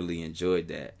totally enjoyed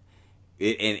that.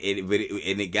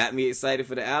 It got me excited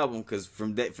for the album because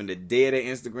from the day of that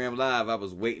Instagram live, I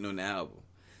was waiting on the album.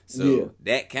 So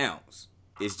that counts.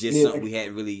 It's just something we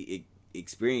hadn't really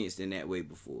experienced in that way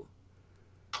before.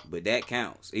 But that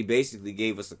counts. He basically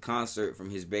gave us a concert from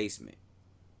his basement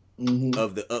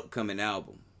of the upcoming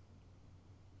album.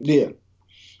 Yeah.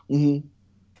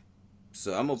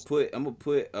 So I'm gonna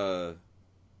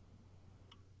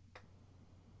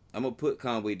put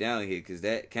Conway down here because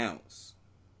that counts.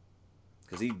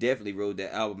 Because he definitely rolled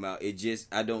that album out. It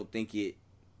just I don't think it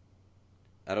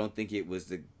was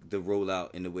the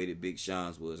rollout in the way that Big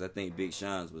Sean's was. I think Big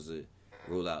Sean's was a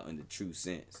rollout in the true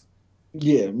sense.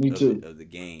 Yeah, me too. Of the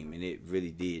game, and it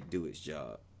really did do its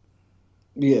job.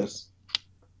 Yes.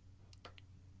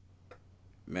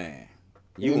 Man,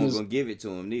 you weren't gonna give it to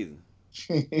him neither.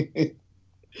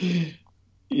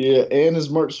 Yeah, and his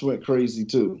merch went crazy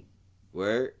too.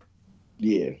 Word.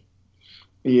 Yeah,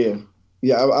 yeah,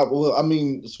 yeah. Well, I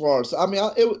mean, as far as I mean,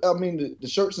 the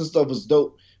shirts and stuff was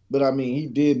dope, but I mean, he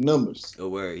did numbers. Oh,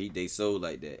 word. They sold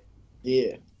like that.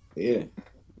 Yeah, yeah.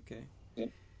 Okay.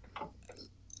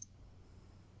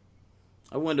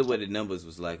 I wonder what the numbers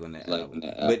was like on that album.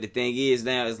 But the thing is,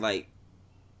 now it's like,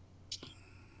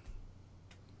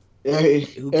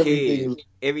 who cares?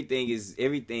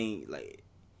 Everything. Like,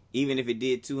 even if it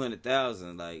did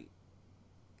 200,000, like,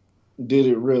 did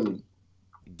it really?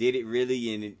 Did it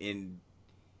really? And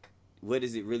what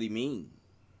does it really mean?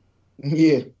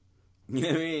 Yeah. You know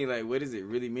what I mean? Like, what does it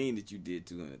really mean that you did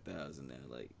 200,000 now?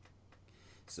 Like,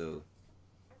 so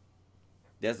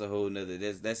that's a whole nother.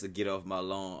 That's a get off my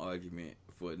lawn argument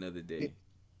for another day.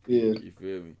 Yeah. You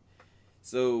feel me?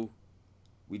 So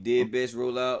we did best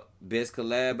rollout, best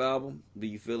collab album. Do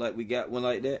you feel like we got one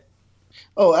like that?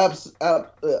 Oh,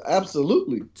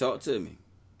 absolutely. Talk to me.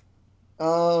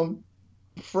 Fredo.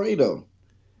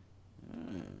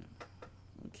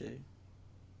 Okay.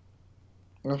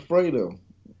 Fredo.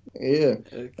 Yeah.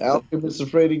 Okay. Alchemist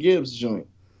and Freddie Gibbs joint.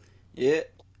 Yeah.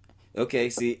 Okay,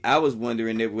 see, I was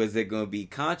wondering was there going to be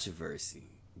controversy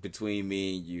between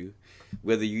me and you,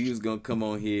 whether you was going to come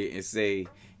on here and say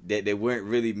that there weren't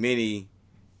really many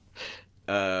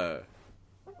collab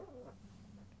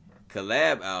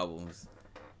albums,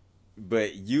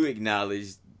 but you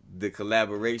acknowledged the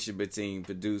collaboration between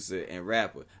producer and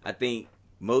rapper. I think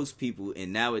most people,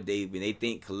 and nowadays, when they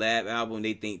think collab album,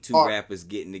 they think two rappers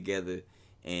getting together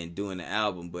and doing an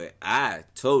album, but I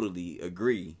totally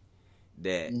agree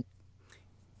that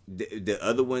the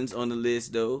other ones on the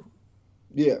list, though,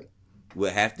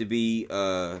 would have to be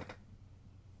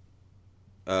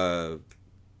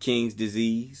King's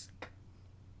Disease.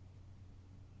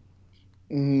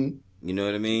 Mm-hmm. You know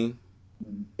what I mean?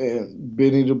 And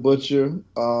Benny the Butcher.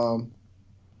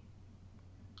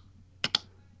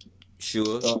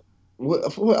 Sure.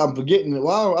 What I'm forgetting.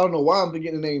 Well, I don't know why I'm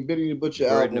forgetting the name. Benny the Butcher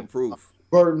Burden album. of Proof.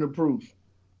 Burden of Proof.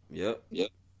 Yep.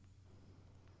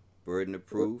 Burden of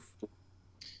Proof.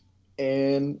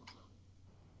 And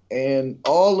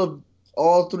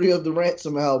all three of the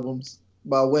Ransom albums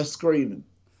by Wes Craven.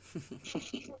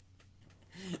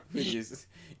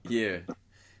 Yeah.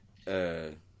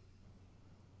 The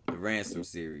Ransom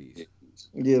series.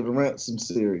 Yeah, the Ransom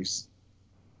series.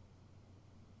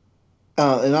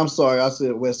 And I'm sorry, I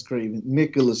said Wes Craven.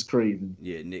 Nicholas Craven.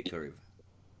 Yeah, Nick Craven.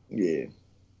 Yeah.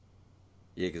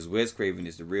 Yeah, because Wes Craven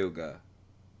is the real guy.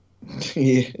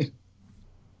 Yeah.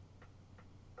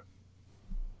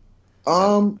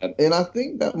 And I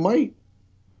think that might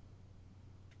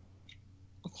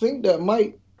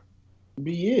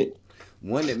be it.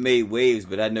 One that made waves,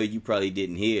 but I know you probably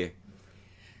didn't hear,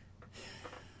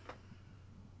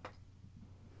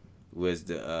 was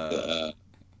the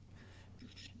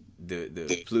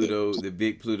Pluto, the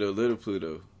big Pluto, little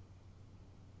Pluto.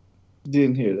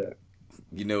 Didn't hear that.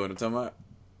 You know what I'm talking about?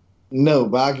 No,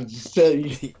 but I can just tell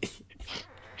you.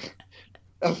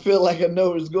 I feel like I know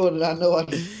where it's going, and I know I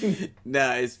can.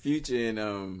 Nah, it's Future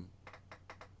and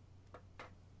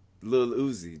Lil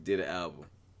Uzi did an album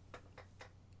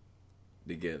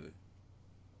together.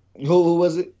 Who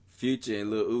was it? Future and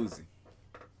Lil Uzi.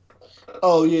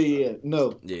 Oh yeah.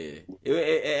 No. Yeah.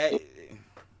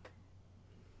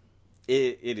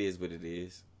 It is what it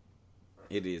is.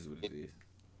 It is what it is.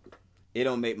 It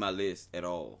don't make my list at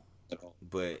all.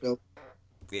 But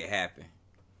it happened.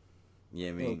 You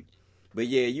know what I mean? But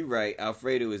yeah, you're right.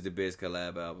 Alfredo is the best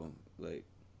collab album. Like,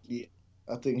 yeah,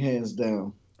 I think hands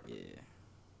down.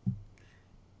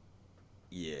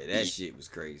 Yeah, that shit was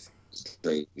crazy.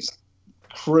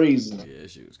 Crazy. Yeah, that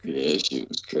shit was crazy.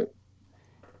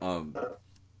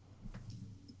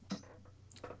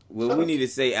 Well, we need to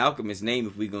say Alchemist's name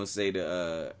if we gonna say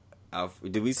the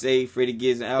did we say Freddie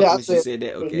Gibbs and Alchemist? Yeah, you said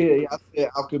that? Okay. Yeah, I said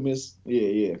Alchemist.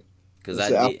 Yeah. Because I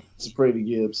did. Alchemist, Freddie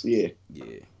Gibbs. Yeah.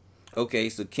 Okay,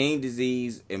 so King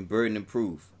Disease and Burden of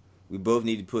Proof. We both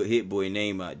need to put Hit Boy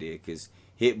name out there because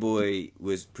Hit Boy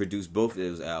produced both of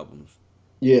those albums.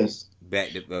 Yes.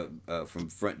 Back to from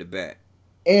front to back.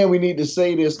 And we need to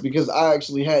say this because I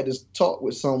actually had this talk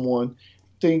with someone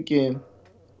thinking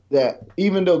that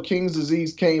even though King's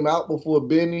Disease came out before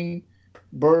Benny's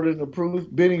Burden of Proof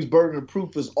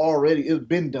it's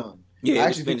been done. Yeah, it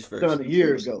was finished first. Done a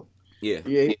year ago.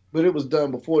 Yeah, but it was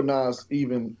done before Nas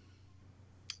even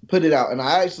put it out. And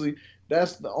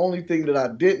that's the only thing that I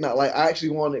did not like. I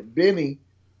actually wanted Benny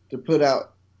to put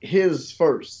out his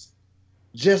first,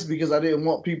 just because I didn't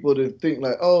want people to think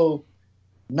like, oh,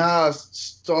 Nas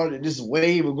started this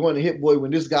wave of going to Hit Boy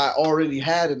when this guy already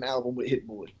had an album with Hit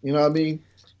Boy. You know what I mean?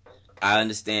 I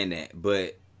understand that,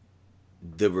 but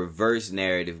the reverse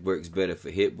narrative works better for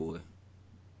Hit Boy.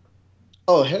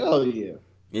 Oh, hell yeah.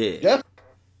 Yeah. Definitely.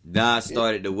 Nas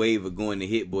started the wave of going to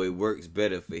Hit Boy works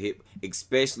better for Hit,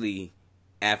 especially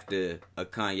after a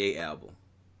Kanye album.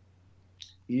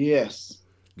 Yes.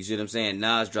 You see what I'm saying?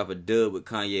 Nas drop a dub with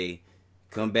Kanye,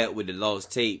 come back with the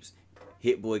Lost Tapes,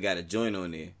 Hit Boy got a joint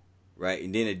on there, right?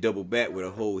 And then it double back with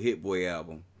a whole Hit Boy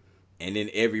album. And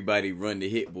then everybody run to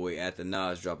Hit Boy after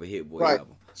Nas drop a Hit Boy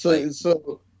album.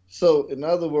 So in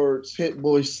other words, Hit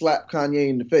Boy slapped Kanye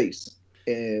in the face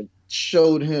and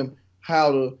showed him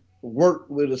how to work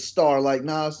with a star like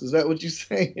Nas. Is that what you're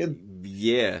saying?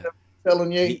 Yeah.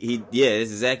 Telling you? Yeah,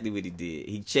 that's exactly what he did.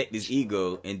 He checked his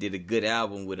ego and did a good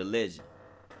album with a legend.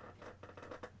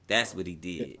 That's what he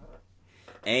did.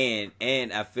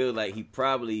 And I feel like he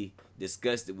probably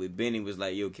discussed it with Benny, was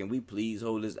like, yo, can we please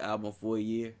hold this album for a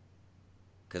year?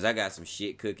 Because I got some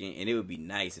shit cooking, and it would be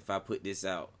nice if I put this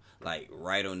out, like,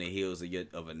 right on the heels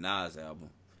of a Nas album.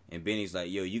 And Benny's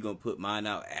like, yo, you gonna put mine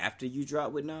out after you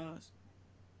drop with Nas?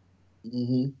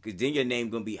 Because then your name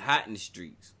gonna be hot in the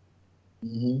streets.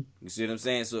 You see what I'm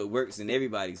saying? So it works in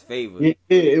everybody's favor. Yeah,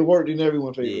 it worked in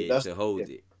everyone's favor. Yeah, to hold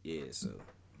it. Yeah, so.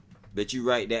 But you're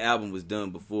right, that album was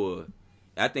done before,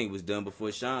 I think it was done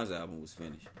before Sean's album was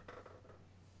finished.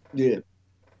 Yeah.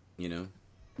 You know?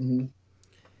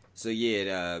 So yeah,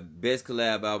 the best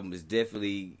collab album is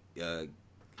definitely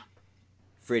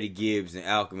Freddie Gibbs and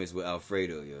Alchemist with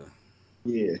Alfredo, yo.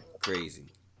 Yeah. Crazy.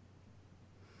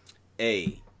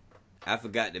 Hey, I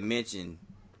forgot to mention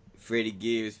Freddie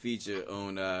Gibbs feature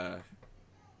on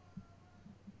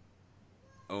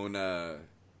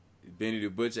Benny the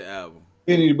Butcher album.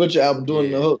 Benny the Butcher album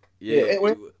doing the hook. Yeah.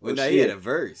 Well, no, he had a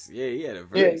verse. Yeah, he had a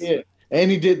verse. Yeah.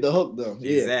 And he did the hook though.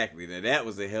 Yeah. Exactly. Now that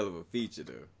was a hell of a feature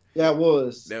though. That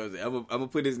was. I'm gonna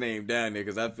put his name down there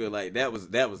because I feel like that was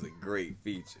a great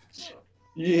feature.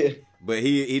 Yeah. But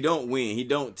he don't win. He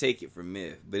don't take it from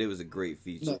Myth. But it was a great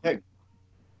feature. No,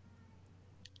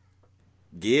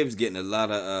 Gibbs getting a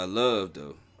lot of love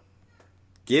though.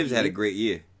 Gibbs had a great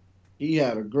year. He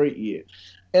had a great year,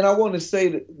 and I want to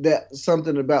say that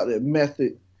something about that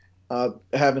Method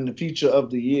having the feature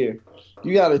of the year.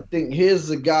 You got to think,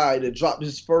 here's a guy that dropped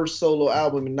his first solo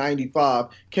album in 95,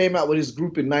 came out with his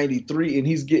group in 93, and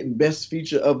he's getting best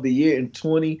feature of the year in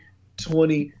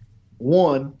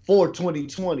 2021 for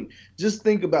 2020. Just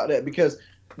think about that, because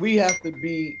we have to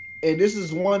be, and this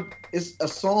is it's a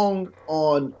song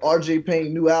on RJ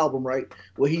Payne's new album, right?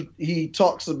 Where he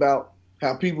talks about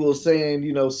how people are saying,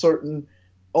 you know, certain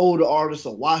older artists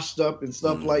are washed up and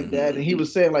stuff like that. And he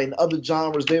was saying, like, in other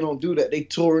genres, they don't do that. They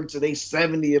tour until they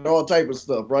 70 and all type of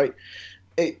stuff, right?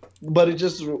 But it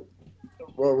just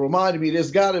reminded me,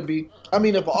 there's got to be, I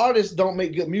mean, if artists don't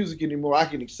make good music anymore, I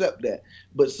can accept that.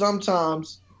 But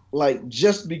sometimes, like,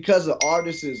 just because an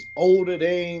artist is older,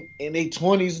 they ain't in their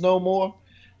 20s no more,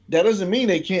 that doesn't mean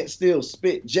they can't still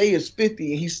spit. Jay is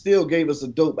 50 and he still gave us a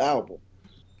dope album.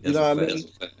 You know what I mean?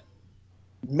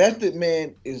 Method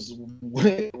Man is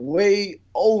way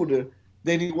older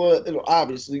than he was,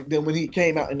 obviously, than when he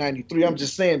came out in 93. I'm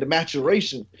just saying the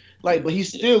maturation. Like, but he's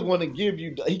still going to give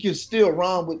you, he can still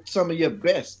rhyme with some of your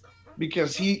best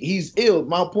because he's ill.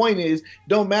 My point is,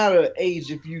 don't matter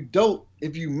age. If you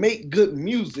make good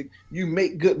music, you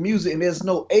make good music, and there's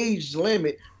no age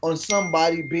limit on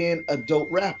somebody being a dope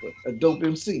rapper, a dope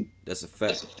MC. That's a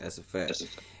fact.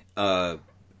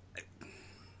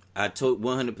 I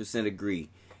 100% agree.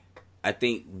 I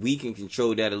think we can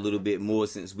control that a little bit more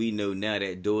since we know now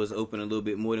that doors open a little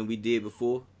bit more than we did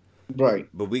before. Right.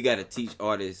 But we got to teach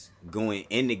artists going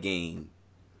in the game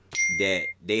that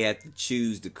they have to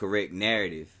choose the correct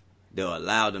narrative. They'll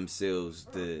allow themselves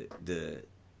the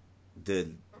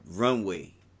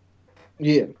runway.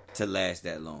 Yeah. To last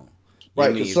that long.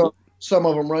 Right. Because some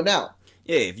of them run out.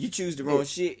 Yeah. If you choose the wrong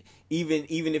shit, even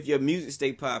if your music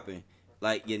stay popping,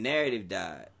 like your narrative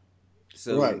died.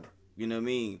 So, right. You know what I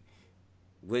mean?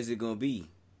 Where's it gonna be?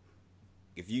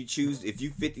 If you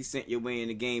 50 Cent your way in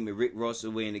the game and Rick Ross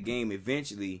your way in the game,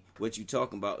 eventually what you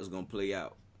talking about is gonna play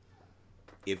out.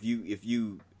 If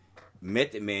you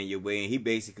Method Man your way and he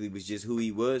basically was just who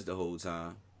he was the whole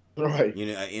time. Right. You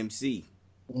know, an MC.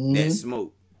 That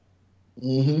smoke.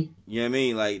 You know what I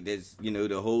mean? Like that's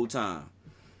the whole time.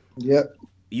 Yep.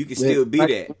 You can still be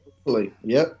that.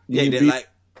 Yep. Yeah, that like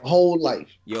whole life.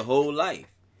 Your whole life.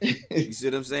 You see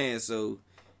what I'm saying? So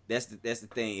that's the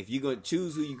thing. If you're gonna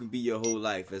choose who you can be your whole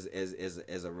life as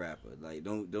a rapper, like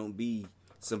don't be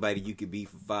somebody you could be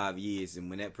for 5 years, and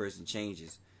when that person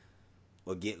changes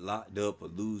or get locked up or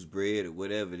lose bread or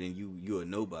whatever, then you're a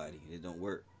nobody. It don't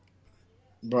work.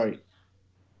 Right.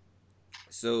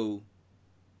 So,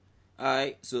 all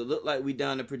right. So it looked like we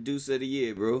down to producer of the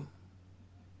year, bro.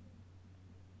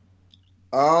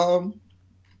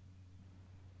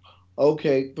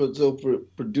 Okay. So for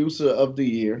producer of the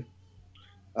year,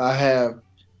 I have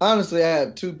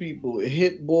two people.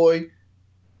 Hit Boy.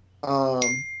 Well,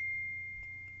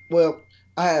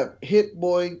 I have Hit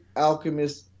Boy,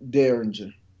 Alchemist,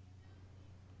 Derringer.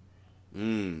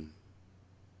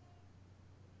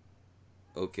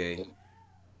 Okay.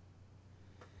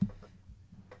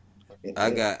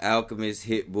 I got Alchemist,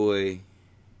 Hit Boy.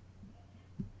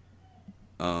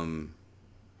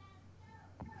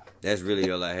 That's really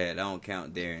all I had. I don't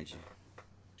count Derringer.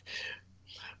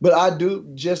 But I do,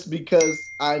 just because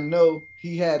I know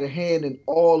he had a hand in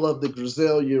all of the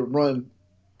Griselda run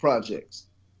projects.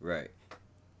 Right.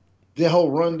 The whole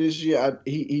run this year,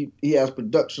 he has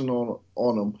production on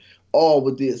them, all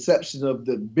with the exception of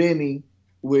the Benny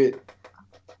with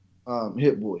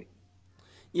Hit Boy.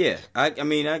 Yeah, I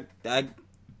mean I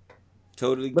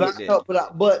totally get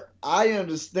that. But I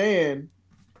understand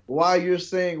why you're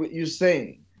saying what you're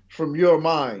saying from your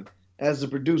mind as a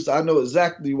producer. I know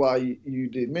exactly why you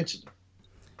did mention it.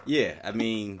 Yeah, I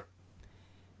mean,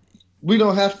 we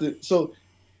don't have to. So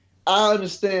I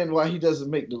understand why he doesn't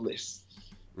make the list.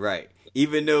 Right.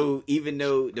 Even though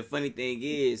the funny thing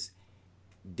is,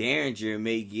 Derringer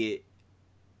may get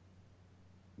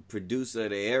producer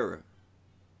of the era.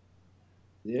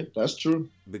 Yeah, that's true.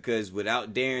 Because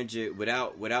without Derringer,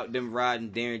 without them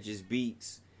riding Derringer's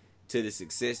beats to the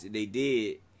success that they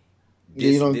did,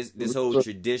 this whole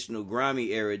traditional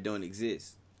grimy era don't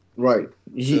exist. Right.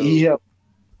 He helped.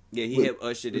 Yeah, he helped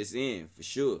usher this in for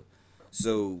sure.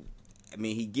 So, I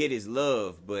mean, he get his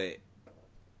love, but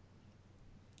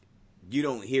you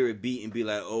don't hear a beat and be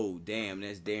like, "Oh, damn,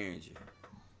 that's Derringer."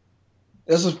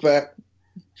 That's a fact.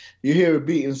 You hear a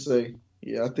beat and say,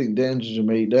 "Yeah, I think Derringer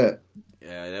made that."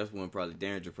 Yeah, that's one probably.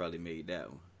 Derringer probably made that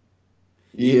one.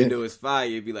 Yeah. Even though it's fire,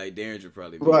 you'd be like, Derringer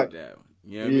probably made that one.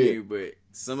 You know what I mean? But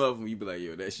some of them, you be like,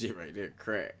 yo, that shit right there,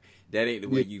 crack. That ain't the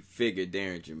way you figure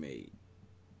Derringer made.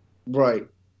 Right.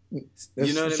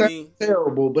 You know what I mean?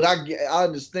 Terrible, but I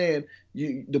understand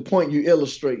the point you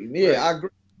illustrating. Yeah, right. I agree.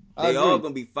 They all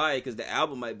gonna be fire because the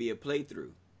album might be a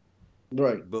playthrough.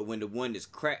 Right. But when the one that's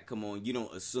crack come on, you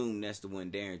don't assume that's the one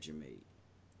Derringer made.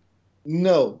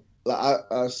 No. I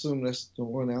assume that's the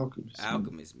one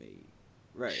Alchemist made.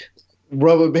 Right.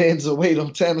 Rubber bands of weight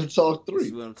on Tana Talk 3.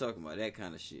 That's what I'm talking about. That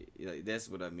kind of shit. Like, that's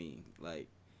what I mean. Like,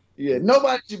 yeah,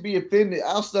 nobody should be offended.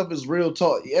 Our stuff is real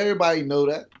talk. Everybody know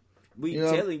that. We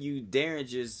telling you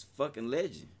Derringer's fucking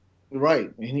legend.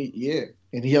 Right. And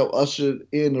he helped usher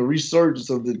in the resurgence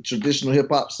of the traditional hip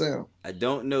hop sound. I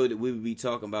don't know that we would be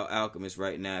talking about Alchemist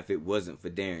right now if it wasn't for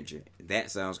Derringer. That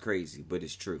sounds crazy, but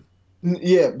it's true.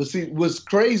 Yeah, but see, what's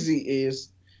crazy is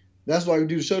that's why we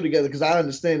do the show together, because I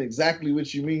understand exactly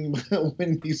what you mean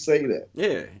when you say that.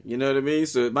 Yeah, you know what I mean?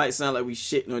 So it might sound like we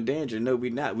shitting on Derringer. No,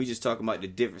 we not. We just talking about the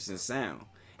difference in sound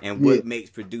and what makes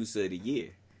producer of the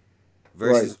year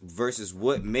versus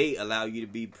what may allow you to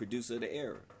be producer of the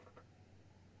era.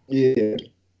 Yeah.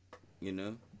 You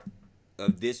know?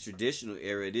 Of this traditional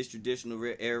era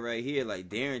right here, like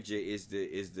Derringer is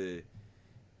the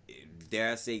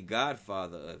dare I say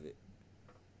godfather of it.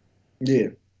 Yeah.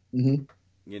 Mm-hmm.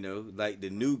 You know, like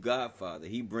the new Godfather.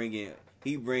 He bringing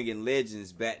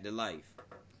legends back to life.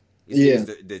 He's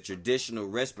the traditional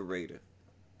respirator.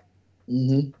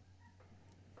 Mm-hmm.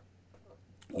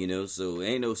 You know, so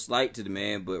ain't no slight to the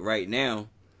man, but right now,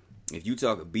 if you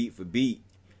talk a beat for beat,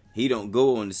 he don't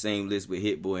go on the same list with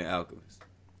Hit Boy and Alchemist.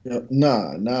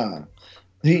 Nah.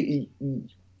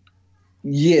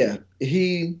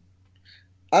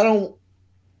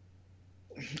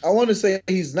 I want to say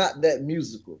he's not that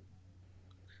musical,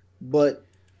 but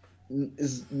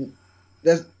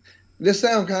that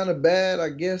sound kind of bad, I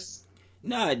guess.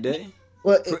 Nah, it doesn't.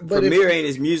 But Premier ain't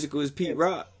as musical as Pete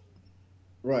Rock.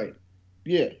 Right.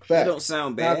 Yeah. Fact. It don't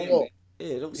sound bad. Yeah,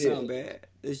 it don't sound bad.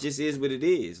 It just is what it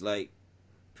is. Like,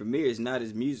 Premier is not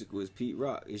as musical as Pete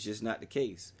Rock. It's just not the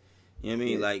case. You know what I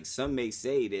mean? Like, some may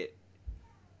say that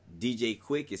DJ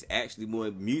Quick is actually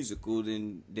more musical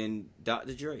than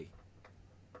Dr. Dre.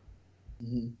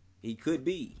 Mm-hmm. He could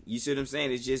be. You see what I'm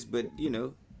saying? It's just, but you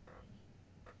know,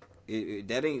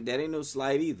 that ain't no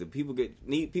slight either. People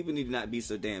need to not be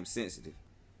so damn sensitive.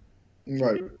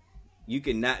 Right. You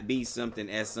can not be something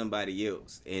as somebody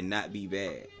else and not be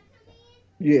bad.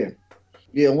 Yeah.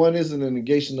 One isn't a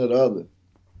negation of the other.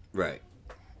 Right.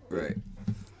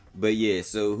 But yeah,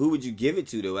 so who would you give it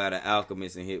to though out of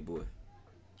Alchemist and Hit Boy?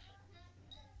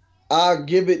 I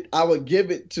would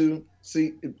give it to.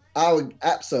 See, I would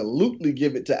absolutely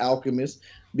give it to Alchemist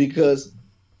because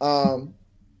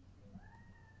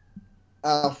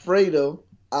Alfredo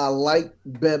I like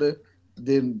better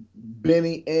than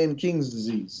Benny and King's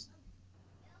Disease.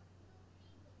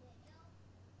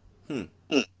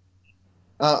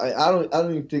 I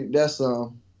don't even think that's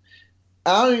not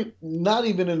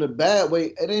even in a bad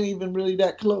way. It ain't even really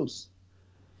that close.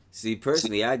 See,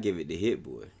 personally, I give it to Hit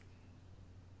Boy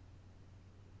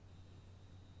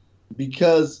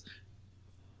because,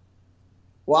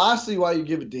 well, I see why you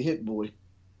give it to Hit Boy.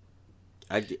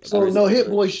 Hit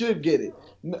Boy should get it.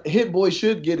 Hit Boy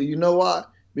should get it. You know why?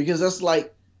 Because that's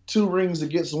like 2 rings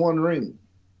against 1 ring.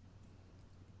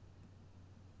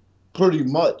 Pretty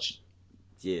much.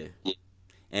 Yeah.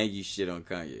 And you shit on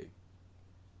Kanye.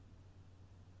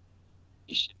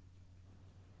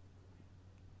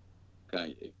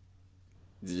 Kanye.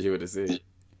 Did you hear what I said?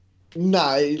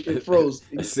 Nah, it froze.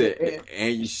 I said,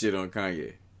 and you shit on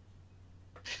Kanye.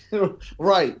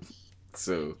 Right.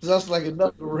 So that's like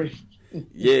another ring.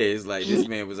 Yeah, it's like this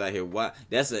man was out here. Why?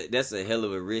 That's a hell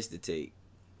of a risk to take.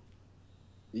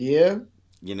 Yeah.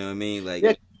 You know what I mean? Like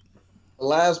the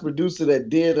last producer that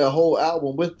did a whole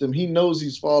album with him, he knows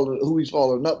who he's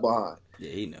falling up behind.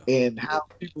 Yeah, he knows. And how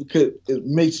people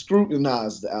may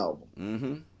scrutinize the album.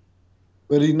 Mm-hmm.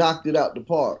 But he knocked it out the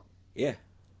park. Yeah.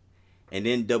 And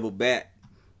then double back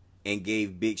and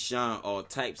gave Big Sean all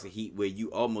types of heat where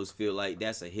you almost feel like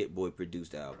that's a Hit Boy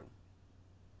produced album.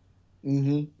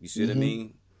 Mm-hmm. You see what I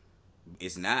mean?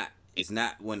 It's not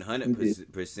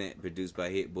 100% produced by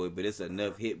Hit Boy, but it's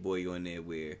enough Hit Boy on there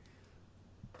where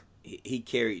he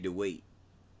carried the weight,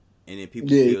 and then people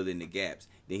filled in the gaps.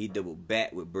 Then he doubled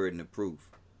back with Burden of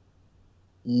Proof.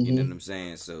 You know what I'm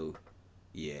saying? So,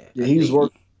 yeah, he's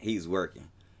working. He's working.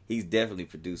 He's definitely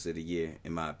producer of the year,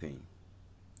 in my opinion.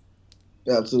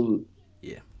 Absolutely.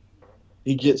 Yeah.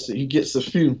 He gets a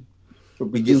few for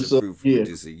producer of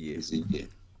the year.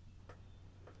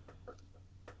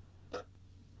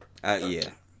 Yeah.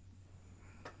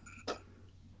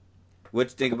 What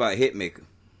you think about Hitmaker?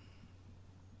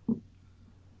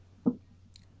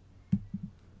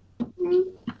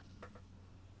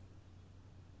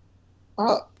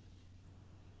 I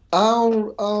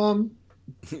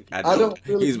don't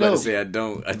really He's about to say I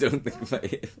don't think about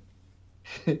it.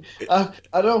 I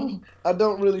don't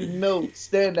really know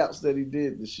standouts that he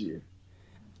did this year.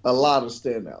 A lot of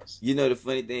standouts. You know, the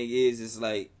funny thing is, it's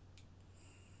like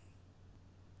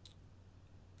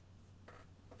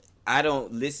I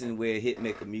don't listen where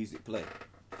Hitmaker music play.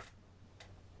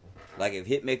 Like if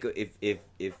Hitmaker,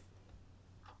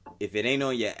 if it ain't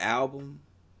on your album,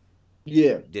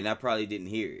 then I probably didn't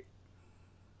hear it.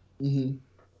 Mm-hmm.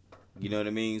 You know what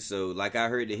I mean? So like I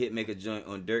heard the Hitmaker joint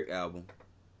on Dirk album,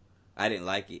 I didn't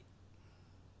like it.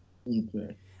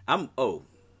 Okay.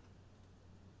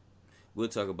 We'll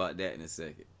talk about that in a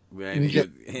second. We'll talk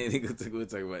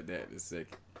about that in a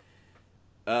second.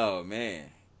 Oh man,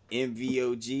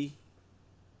 MVOG.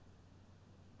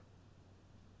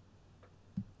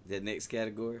 That next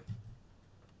category.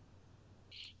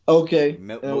 Okay.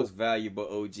 Most valuable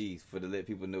OGs for to let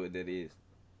people know what that is.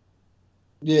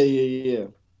 Yeah.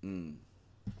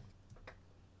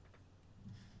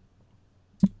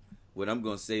 What I'm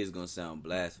gonna say is gonna sound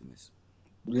blasphemous.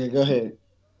 Yeah, go ahead.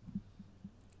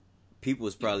 People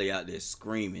is probably out there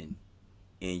screaming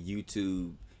in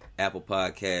YouTube, Apple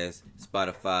Podcasts,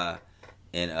 Spotify,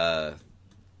 and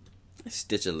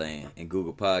Stitcher Land and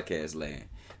Google Podcast Land.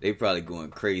 They probably going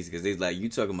crazy because they like, you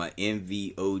talking about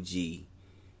MVOG.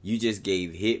 You just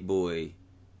gave Hit Boy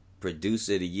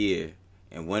Producer of the Year,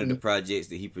 and one of the projects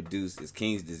that he produced is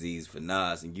King's Disease for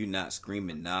Nas, and you not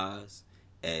screaming Nas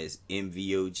as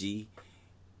MVOG.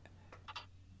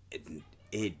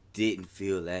 It didn't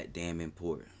feel that damn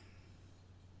important.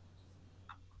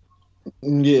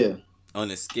 Yeah.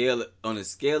 On a scale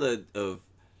of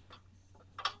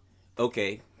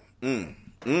okay.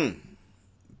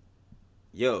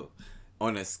 Yo,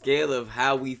 on a scale of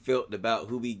how we felt about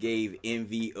who we gave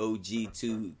MVOG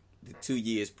to the 2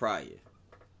 years prior.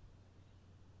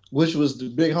 Which was the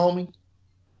big homie?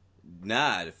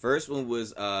 Nah, the first one was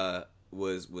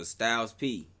Styles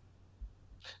P.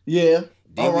 Yeah.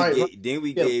 Then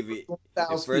we gave it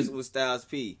the first one was Styles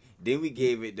P. Then we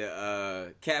gave it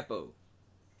the Capo.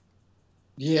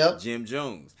 Yeah. Jim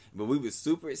Jones. But we were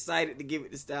super excited to give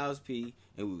it to Styles P,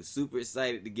 and we were super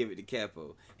excited to give it to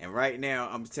Capo. And right now,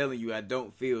 I'm telling you, I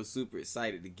don't feel super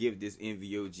excited to give this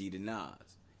MVOG to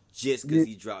Nas just because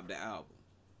he dropped the album.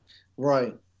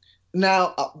 Right.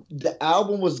 Now, the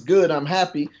album was good. I'm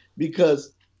happy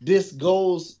because this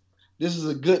goes. This is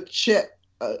a good check,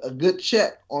 a good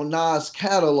check on Nas'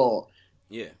 catalog.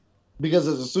 Yeah. Because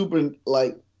as a super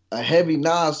like a heavy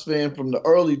Nas fan from the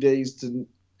early days to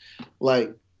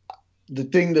like the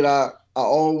thing that I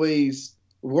always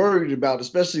worried about,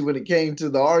 especially when it came to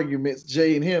the arguments,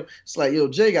 Jay and him, it's like, yo,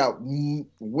 Jay got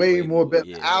way more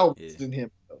better albums than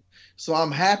him. So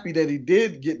I'm happy that he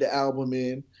did get the album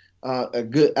in, a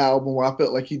good album where I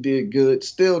felt like he did good.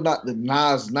 Still not the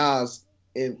Nas,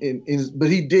 but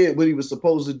he did what he was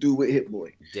supposed to do with Hit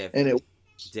Boy. Definitely.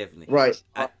 Definitely. Right.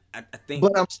 I think,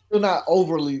 but I'm still not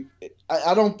overly.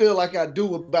 I don't feel like I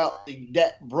do about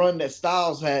that run that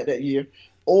Styles had that year,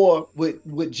 or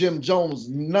with Jim Jones.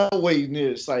 No way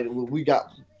near excited what we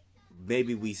got.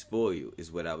 Maybe we spoil you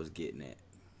is what I was getting at.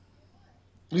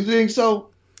 You think so?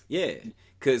 Yeah,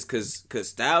 cause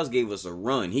Styles gave us a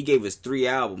run. He gave us 3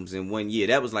 albums in 1 year.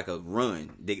 That was like a run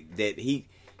that he,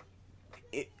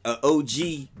 OG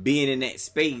being in that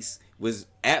space was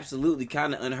absolutely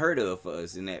kind of unheard of for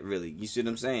us in that, really. You see what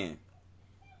I'm saying?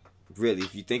 Really,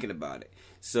 if you're thinking about it.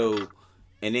 So,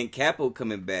 and then Capo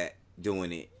coming back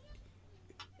doing it.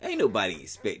 Ain't nobody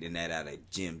expecting that out of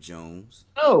Jim Jones.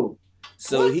 No.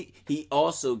 So what? He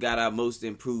also got our most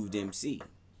improved MC.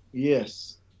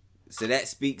 Yes. So that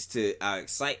speaks to our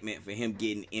excitement for him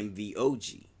getting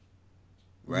MVOG.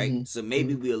 Right? Mm-hmm. So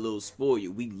maybe we're a little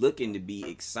spoiled. We looking to be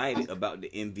excited about the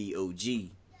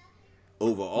MVOG.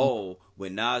 Overall,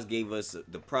 when Nas gave us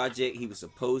the project he was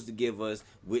supposed to give us,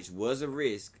 which was a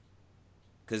risk,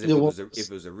 because if it was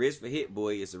a risk for Hit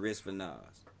Boy, it's a risk for Nas.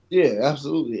 Yeah,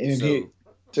 absolutely. And he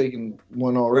taking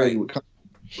one already.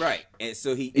 Right. And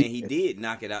so he did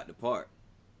knock it out the park.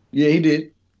 Yeah, he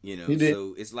did. You know,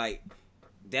 so it's like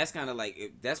that's kind of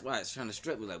like that's why it's trying to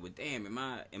strip me like, well, damn,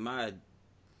 am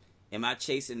I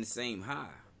chasing the same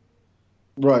high?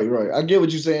 Right. I get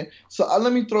what you're saying. So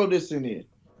let me throw this in here.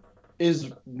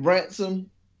 Is Ransom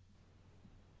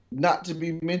not to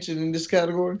be mentioned in this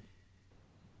category?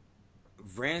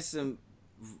 Ransom,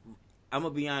 I'm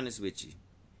going to be honest with you.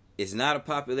 It's not a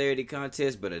popularity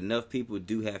contest, but enough people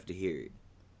do have to hear it.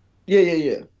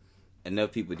 Yeah.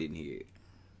 Enough people didn't hear it.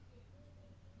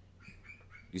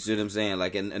 You see what I'm saying?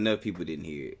 Like, enough people didn't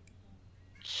hear it.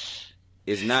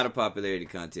 It's not a popularity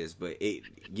contest, but it,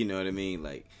 you know what I mean?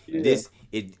 Like,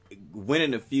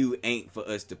 winning a few ain't for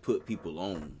us to put people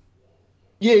on.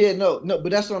 Yeah, no, but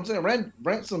that's what I'm saying.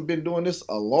 Ransom been doing this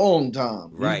a long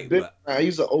time. Right.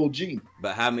 He's an OG.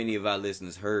 But how many of our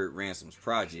listeners heard Ransom's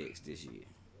projects this year?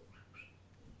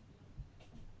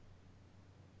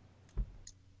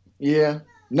 Yeah,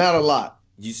 not a lot.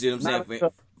 You see what I'm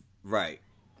saying? Right.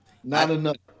 Not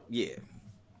enough. Yeah.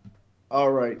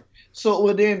 All right. So,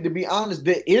 well, then, to be honest,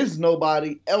 there is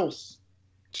nobody else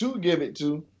to give it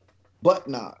to but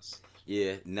Nas.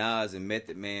 Yeah, Nas and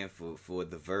Method Man for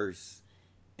the verse.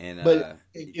 But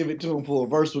you can't give it to him for a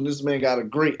verse when this man got a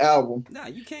great album. Nah,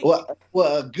 you can't.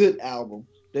 Well, a good album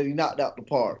that he knocked out the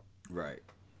park. Right.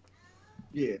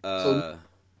 Yeah. So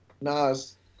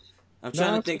Nas. I'm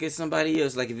trying to think of somebody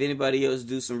else. Like if anybody else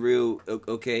do some real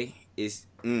okay, it's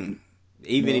even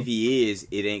if he is,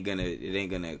 it ain't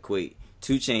gonna equate.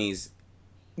 2 Chainz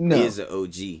is an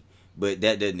OG, but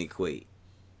that doesn't equate.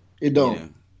 It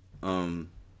don't. You know?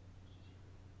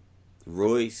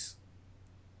 Royce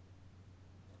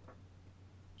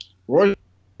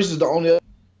is the only other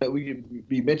that we can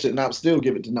be mentioned, and I'll still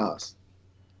give it to Nas.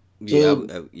 Yeah,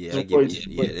 I give it.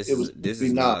 Yeah, this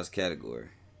is Nas' category.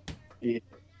 Yeah,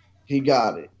 he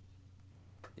got it.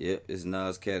 Yep, it's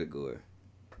Nas' category.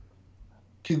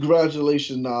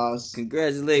 Congratulations, Nas.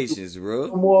 Congratulations, bro.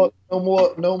 No more.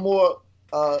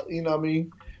 You know what I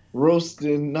mean?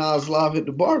 Roasting Nas live at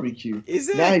the barbecue.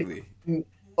 Exactly.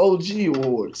 OG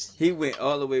awards. He went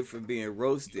all the way from being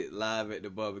roasted live at the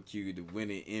barbecue to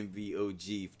winning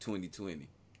MVOG 2020.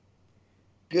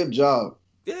 Good job.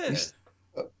 Yeah.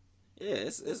 Yeah,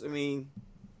 it's I mean,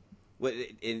 what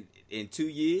in 2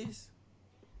 years?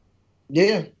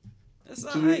 Yeah. That's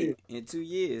all right. In 2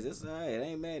 years, that's all right. I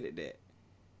ain't mad at that.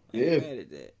 I ain't mad at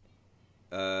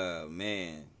that.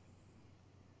 Man.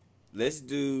 Let's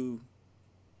do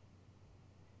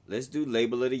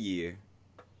Label of the Year.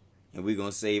 And we're going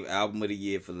to save Album of the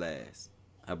Year for last.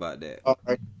 How about that? All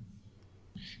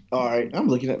right. I'm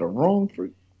looking at the wrong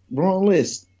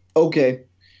list. Okay.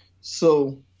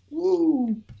 So,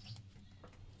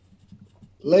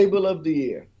 Label of the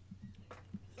Year.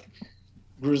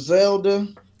 Griselda.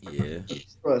 Yeah.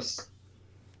 Trust.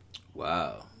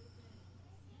 Wow.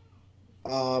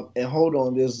 And hold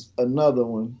on, there's another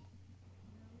one.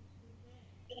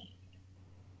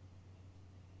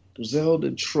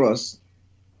 Griselda Trust.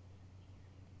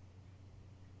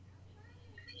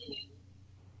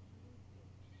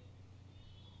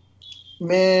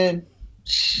 Man,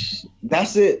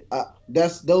 that's it.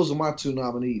 Those are my two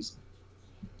nominees.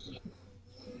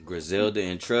 Griselda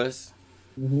and Trust.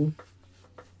 Mm-hmm.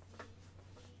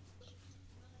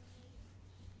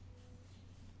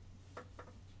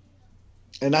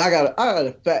 And I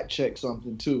gotta fact check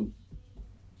something too,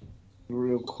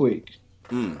 real quick.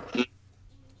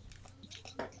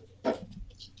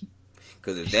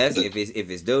 Because if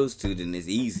it's those two, then it's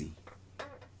easy.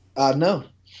 I know.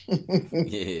 Yeah,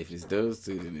 if it's those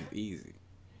two, then it's easy.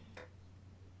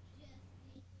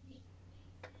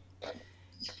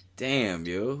 Damn,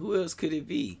 yo, who else could it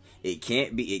be? It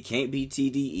can't be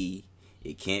TDE.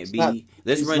 It can't be.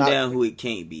 Let's run down who it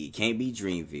can't be. It can't be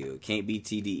Dreamville. It can't be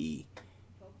TDE.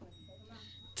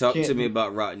 Talk to me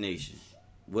about Roc Nation.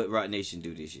 What Roc Nation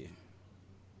do this year?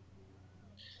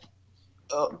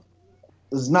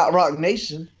 It's not Roc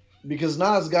Nation because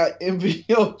Nas got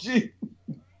MVOG.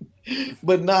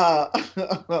 But nah.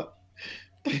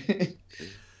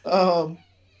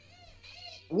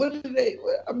 What did they?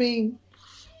 I mean,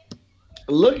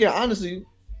 look at honestly,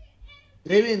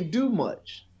 they didn't do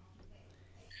much.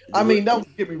 I mean,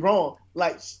 don't get me wrong.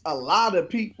 Like a lot of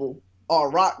people are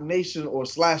Roc Nation or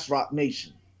 /Roc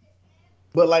Nation.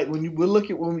 But like when you look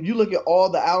at all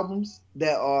the albums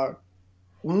that are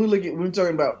when we're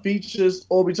talking about features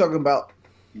or we're talking about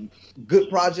good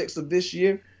projects of this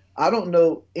year, I don't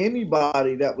know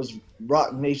anybody that was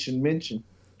Roc Nation mentioned.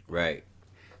 Right.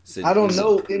 So, I don't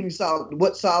know any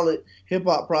solid hip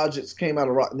hop projects came out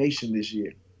of Roc Nation this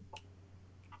year.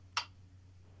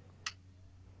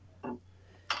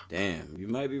 Damn, you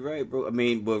might be right, bro. I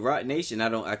mean, but Roc Nation,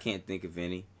 I can't think of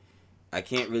any. I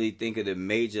can't really think of the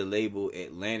major label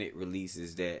Atlantic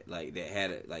releases that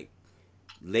had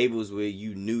labels where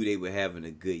you knew they were having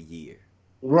a good year.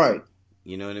 Right.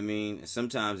 You know what I mean?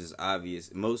 Sometimes it's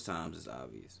obvious. Most times it's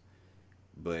obvious.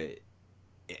 But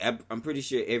I'm pretty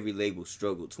sure every label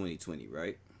struggled 2020,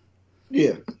 right?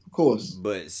 Yeah, of course.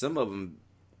 But some of them,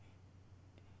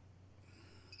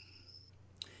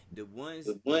 the ones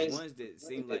that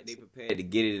seem like they prepared to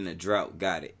get it in a drought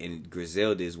got it, and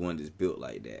Griselda is one that's built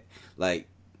like that. Like,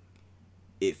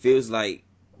 it feels like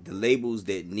the labels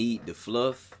that need the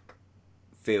fluff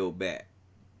fell back.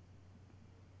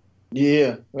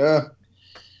 Yeah.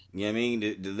 You know what I mean?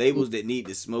 The labels that need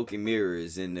the smoke and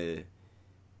mirrors and the,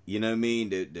 you know what I mean?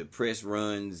 The press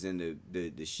runs and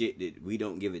the shit that we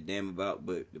don't give a damn about,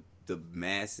 but the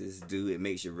masses do. It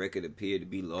makes your record appear to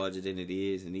be larger than it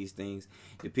is, and these things.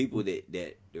 The people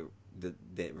that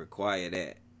require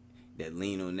that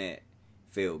lean on that,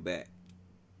 fell back.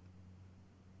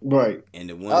 Right. And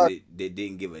the ones that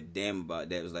didn't give a damn about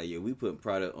that was like, yo, we putting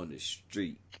product on the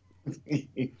street.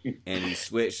 And these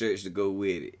sweatshirts to go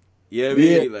with it. You know what I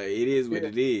mean? Like, it is what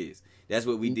it is. That's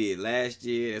what we did last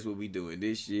year. That's what we doing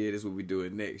this year. That's what we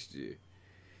doing next year.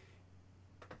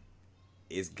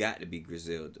 It's got to be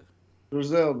Griselda.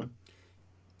 Griselda.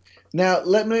 Now,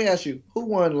 let me ask you, who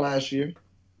won last year?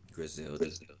 Griselda.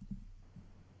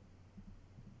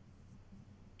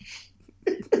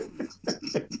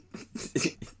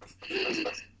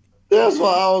 That's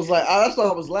why I was like, that's why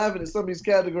I was laughing at some of these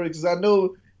categories because I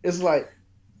know it's like,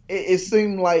 it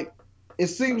seems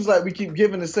like we keep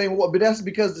giving the same award, but that's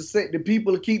because the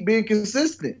people keep being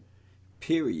consistent.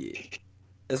 Period.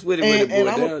 That's what it really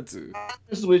boiled down to. I'm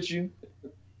honest with you.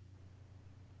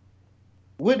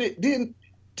 Didn't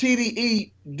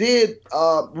TDE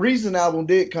Reason album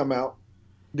did come out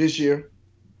this year?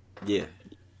 Yeah,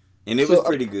 and it was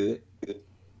pretty good.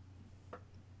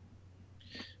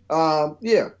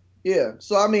 Yeah.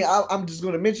 So I mean, I'm just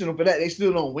going to mention them for that. They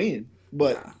still don't win,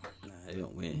 but nah, they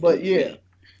don't win. But yeah,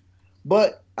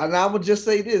 and I would just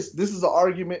say this: this is an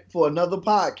argument for another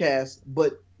podcast.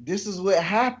 But this is what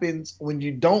happens when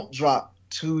you don't drop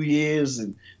 2 years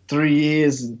and 3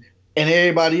 years and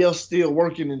everybody else still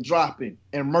working and dropping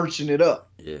and merching it up.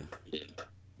 Yeah.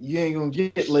 You ain't gonna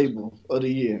get label of the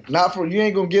year. You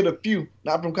ain't gonna get a few.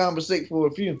 Not from Conversate for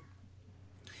a few.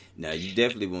 Now you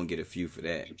definitely won't get a few for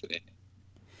that.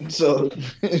 So,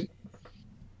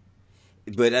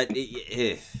 but I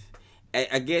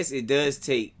guess it does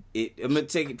take it. I'm gonna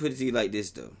put it to you like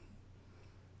this though.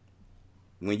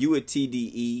 When you a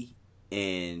TDE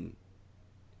and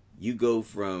you go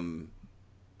from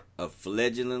a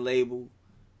fledgling label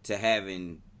to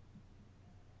having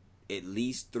at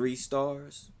least 3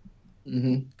 stars,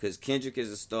 because Kendrick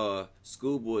is a star,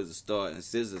 Schoolboy is a star, and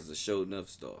SZA is a show enough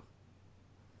star.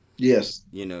 Yes.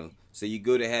 You know, so you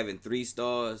go to having 3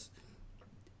 stars.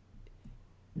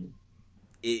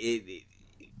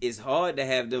 It's hard to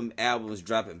have them albums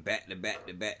dropping back to back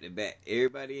to back to back.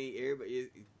 Everybody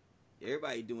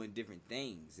doing different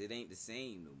things. It ain't the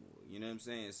same no more. You know what I'm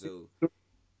saying? So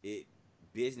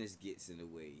business gets in the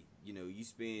way. You know, you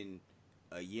spend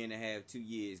a year and a half, 2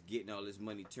 years getting all this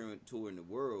money touring the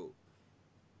world.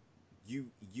 You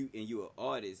and you're an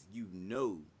artist. You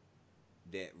know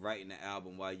that writing an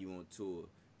album while you on tour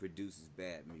produces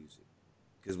bad music.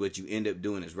 Because what you end up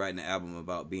doing is writing an album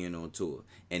about being on tour.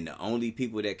 And the only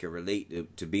people that can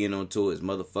relate to being on tour is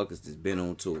motherfuckers that's been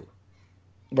on tour.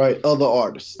 Right, other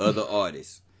artists. Other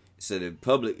artists. So the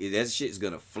public, that shit's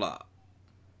gonna flop.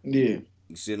 Yeah.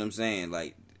 You see what I'm saying?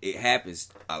 Like, it happens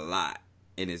a lot.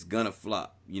 And it's gonna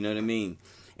flop. You know what I mean?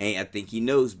 And I think he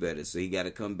knows better. So he gotta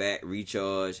come back,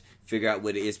 recharge, figure out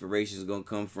where the inspiration is gonna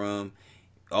come from.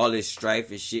 All this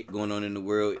strife and shit going on in the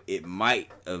world, it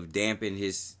might have dampened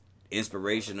his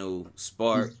inspirational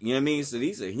spark. You know what I mean? So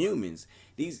these are humans.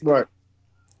 These right.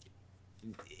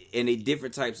 And they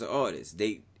different types of artists.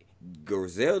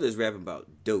 Griselda's rapping about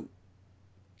dope.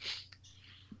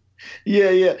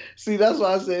 Yeah. See, that's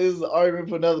why I said this is an argument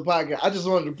for another podcast. I just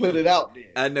wanted to put it out there.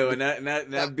 I know, and I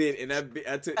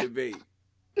took the bait.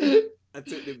 I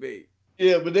took the bait.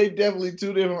 Yeah, but they definitely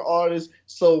two different artists.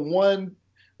 So one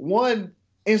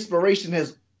inspiration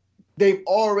they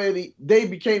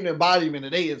became the embodiment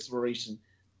of their inspiration,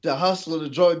 the hustler, the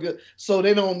drug good. So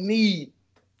they don't need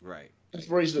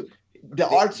inspiration. The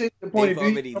artistic point of view,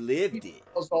 already lived it.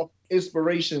 Off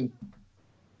inspiration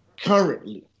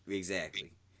currently.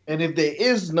 Exactly. And if there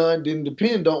is none, then the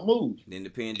pen don't move.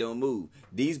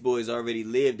 These boys already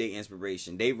lived their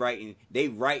inspiration. They writing their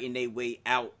way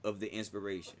out of the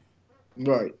inspiration.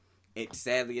 Right. And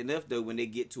sadly enough, though, when they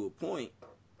get to a point,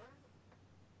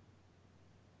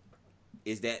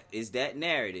 is that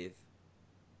narrative,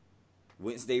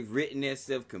 once they've written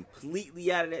themselves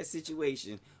completely out of that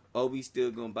situation, are we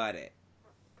still gonna buy that?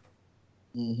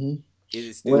 Mm-hmm. Is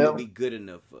it still gonna be good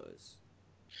enough for us?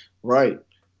 Right.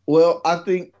 Well, I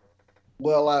think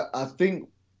this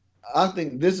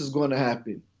is going to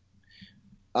happen.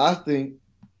 I think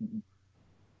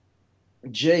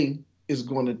Jay is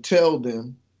going to tell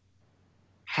them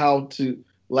how to,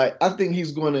 I think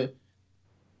he's going to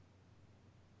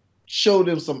show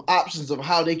them some options of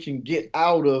how they can get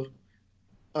out of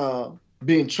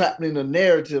being trapped in a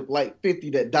narrative like 50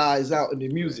 that dies out and the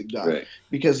music dies. Right.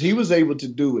 Because he was able to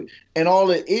do it. And all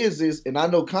it is, and I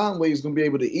know Conway is going to be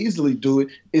able to easily do it,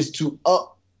 is to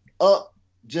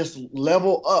just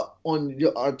level up on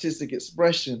your artistic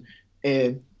expression.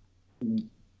 And,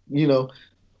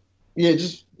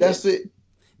 that's it.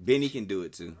 Benny can do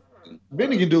it too.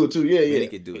 Benny can do it too, yeah. Benny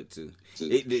can do it too.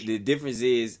 The difference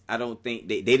is, I don't think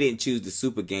they didn't choose the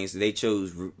super gangster, they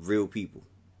chose real people.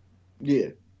 Yeah.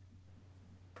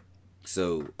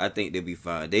 So I think they'll be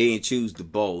fine. They didn't choose the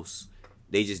boss.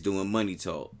 They just doing money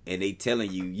talk, and they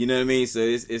telling you, you know what I mean? So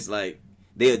it's like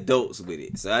they adults with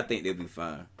it. So I think they'll be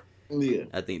fine. Yeah,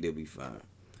 I think they'll be fine.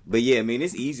 But yeah, I mean,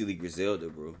 it's easily Griselda,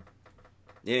 bro.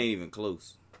 It ain't even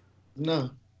close.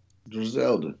 No,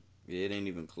 Griselda. Yeah, it ain't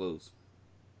even close.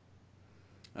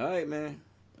 All right, man.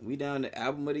 We down to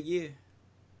album of the year.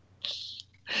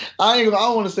 I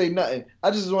don't want to say nothing.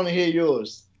 I just want to hear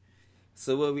yours.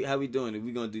 So how we doing? Are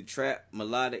we gonna do trap,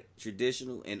 melodic,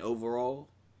 traditional, and overall?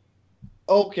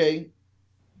 Okay.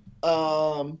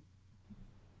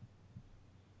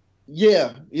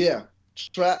 Yeah.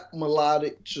 Trap,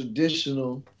 melodic,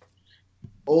 traditional,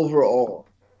 overall.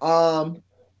 I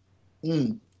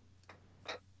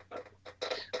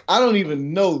don't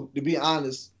even know, to be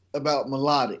honest, about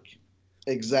melodic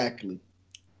exactly.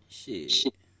 Shit.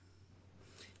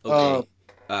 Okay. All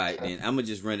right, then I'm gonna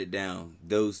just run it down.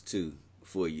 Those two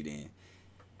for you, then.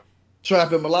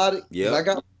 Trap and melodic. Yeah, I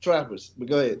got trappers, but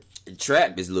go ahead.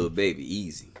 Trap is Lil Baby,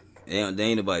 easy. They ain't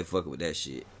nobody fucking with that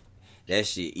shit. That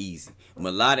shit easy.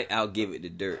 Melodic, I'll give it to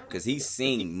Dirt, because he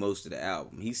sing most of the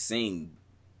album. He sing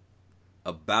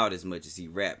about as much as he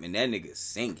rap, and that nigga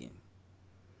singing.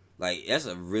 Like, that's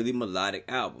a really melodic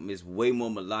album. It's way more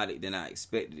melodic than I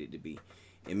expected it to be.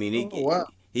 I mean,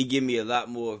 he give me a lot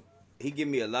more. He give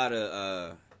me a lot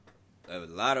of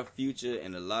Future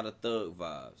and a lot of Thug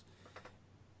vibes.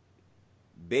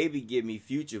 Baby give me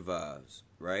Future vibes,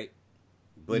 right?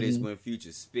 But it's when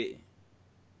Future's spitting.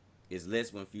 It's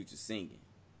less when Future's singing.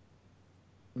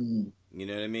 You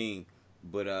know what I mean?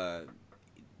 But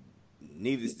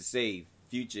needless to say,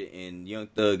 Future and Young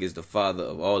Thug is the father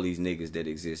of all these niggas that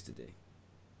exist today.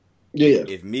 Yeah.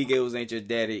 If Migos ain't your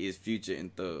daddy, it's Future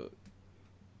and Thug.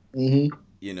 You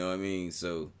know what I mean?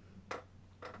 So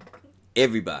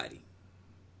everybody.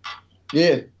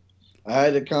 Yeah. I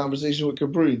had a conversation with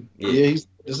Capri. Yeah, he said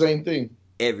the same thing.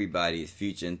 Everybody is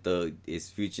Future and Thug. It's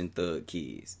Future and Thug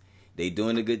kids. They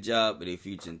doing a good job, but they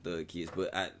Future and Thug kids.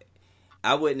 But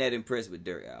I wasn't that impressed with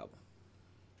Dirt album.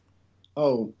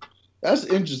 Oh, that's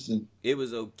interesting. It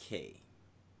was okay.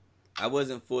 I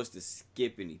wasn't forced to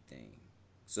skip anything,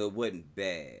 so it wasn't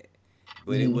bad.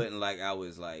 But it wasn't like I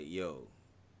was like, yo,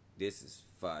 this is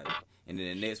fire. And then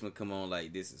the next one come on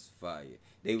like, this is fire.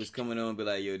 They was coming on and be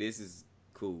like, yo, this is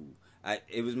cool.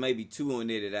 It was maybe 2 on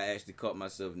there that I actually caught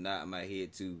myself nodding my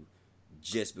head to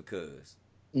just because.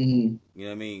 Mm-hmm. You know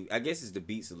what I mean? I guess it's the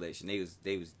beat selection.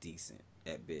 They was decent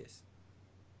at best.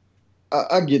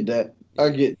 I get that. Yeah, I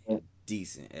get that.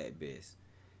 decent at best.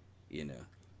 You know.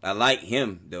 I like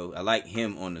him though. I like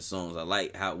him on the songs. I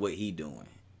like what he doing.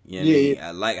 You know what I mean?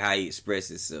 I like how he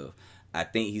expresses himself. I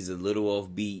think he's a little off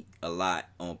beat a lot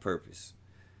on purpose.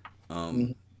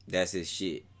 That's his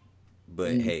shit.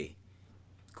 But hey,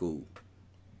 cool.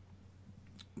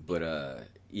 But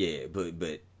yeah,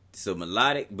 but so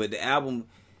melodic, but the album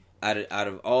out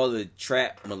of all the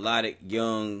trap, melodic,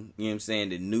 young, you know what I'm saying,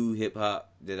 the new hip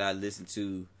hop that I listened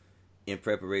to in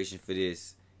preparation for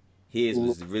this, his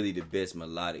was really the best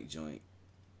melodic joint.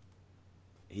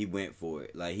 He went for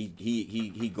it. Like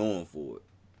he going for it.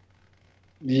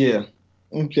 Yeah.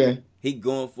 Okay. He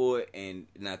going for it, and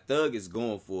now Thug is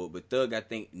going for it, but Thug I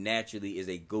think naturally is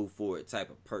a go for it type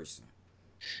of person.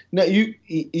 Now yeah.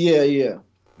 You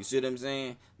see what I'm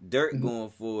saying? Dirt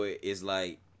going for it is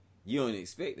like you don't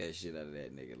expect that shit out of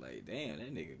that nigga. Like, damn,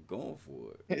 that nigga going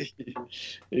for it.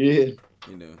 Yeah.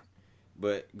 You know.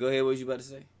 But go ahead, what was you about to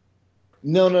say?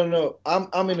 No.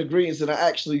 I'm in agreement, and I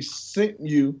actually sent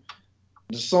you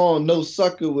the song "No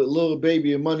Sucker" with Lil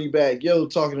Baby and Moneybagg Yo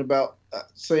talking about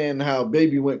saying how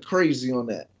Baby went crazy on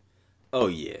that. Oh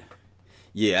yeah,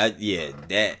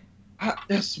 that.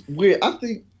 That's weird. I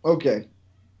think okay.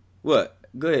 What?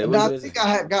 Go ahead. Now, I think I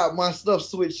had got my stuff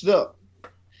switched up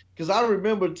because I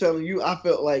remember telling you I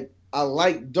felt like I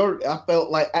liked Dirt. I felt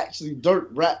like actually Dirt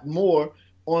rapped more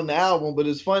on the album, but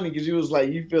it's funny because you was like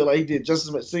you feel like he did just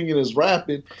as much singing as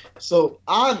rapping. So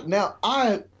I'm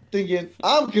thinking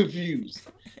I'm confused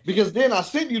because then I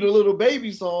sent you the Lil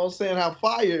Baby song saying how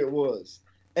fire it was,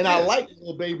 and I like the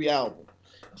Lil Baby album.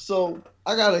 So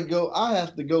I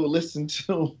have to go listen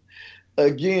to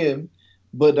again,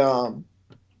 but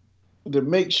to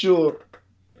make sure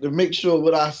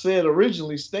what I said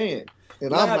originally stand,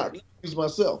 and I'm not confused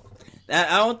myself.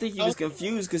 I don't think he was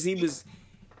confused because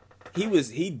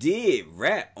he did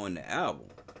rap on the album.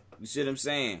 You see what I'm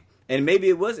saying? And maybe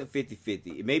it wasn't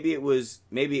 50-50.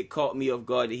 Maybe it caught me off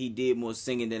guard that he did more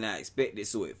singing than I expected,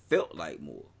 so it felt like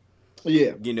more.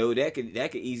 Yeah. You know, that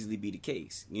could easily be the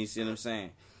case. You see what I'm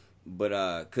saying?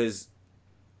 But cause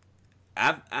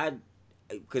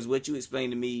cause what you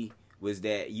explained to me was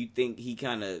that you think he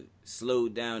kind of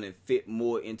slowed down and fit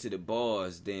more into the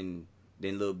bars than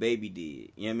Lil Baby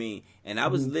did. You know what I mean? And I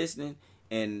was listening,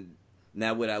 and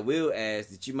now what I will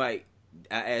ask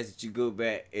I ask that you go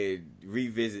back and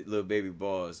revisit Lil Baby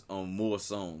bars on more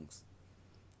songs.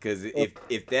 Cause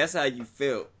if that's how you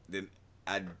felt, then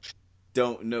I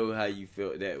don't know how you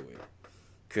felt that way.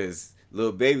 Cause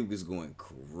Lil Baby was going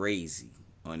crazy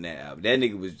on that album. That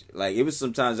nigga was like, it was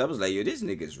sometimes I was like, yo, this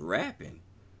nigga's rapping.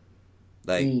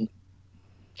 Like,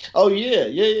 oh yeah.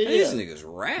 This nigga's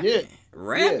rapping,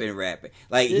 rapping.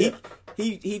 Like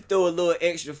he throw a little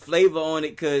extra flavor on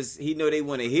it because he know they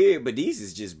want to hear it, but these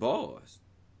is just bars.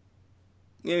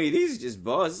 You know, these is just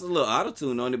bars. It's a little auto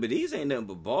tune on it, but these ain't nothing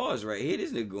but bars right here.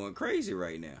 This nigga going crazy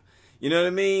right now. You know what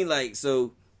I mean? Like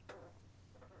so,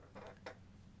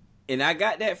 and I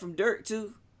got that from Dirt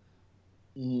too.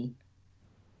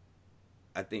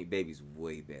 I think Baby's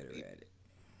way better at it.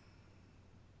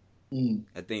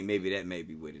 I think maybe that may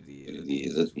be what it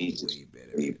is. He's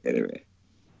way better at it.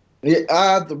 Yeah,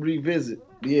 I have to revisit.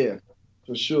 Yeah,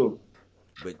 for sure.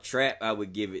 But Trap, I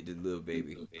would give it to Lil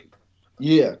Baby.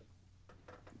 Yeah.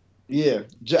 Be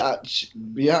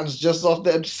honest, just off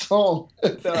that song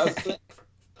that I said,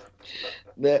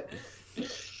 that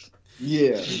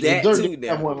too.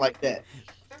 That one like that.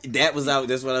 That was out.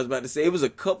 That's what I was about to say. It was a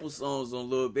couple songs on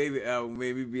Lil Baby album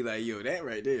made me be like, yo, that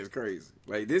right there is crazy.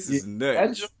 Like this is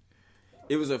nuts.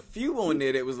 It was a few on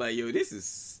there that was like, yo, this is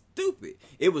stupid.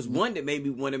 It was one that made me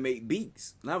want to make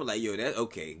beats. And I was like, yo, that's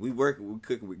okay. We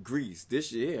cooking with grease. This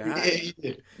shit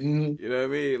here, You know what I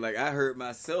mean? Like I heard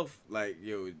myself like,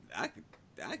 yo, I could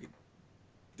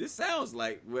this sounds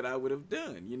like what I would have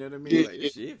done. You know what I mean? Like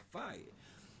this shit fire.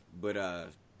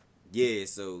 But yeah,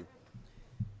 so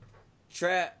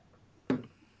Trap,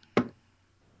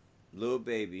 Lil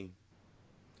Baby,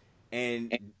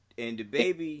 and the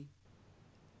Baby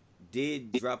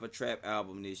did drop a trap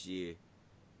album this year,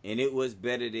 and it was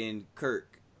better than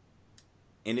Kirk,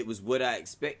 and it was what I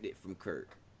expected from Kirk,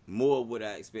 more what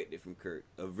I expected from Kirk.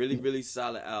 A really, really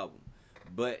solid album,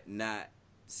 but not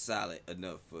solid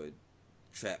enough for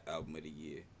trap album of the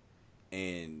year,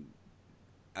 and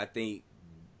I think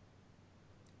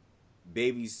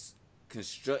Baby's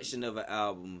construction of an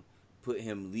album put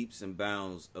him leaps and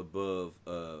bounds above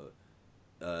NBA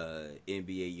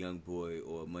YoungBoy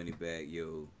or Moneybagg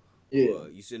Yo. Yeah. Or,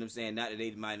 you see what I'm saying? Not that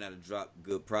they might not have dropped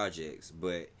good projects,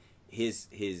 but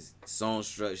his song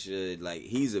structure, like,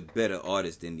 he's a better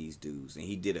artist than these dudes, and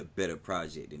he did a better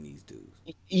project than these dudes.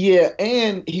 Yeah,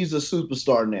 and he's a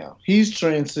superstar now. He's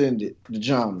transcended the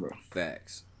genre.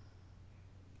 Facts.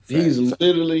 He's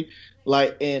literally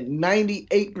like, and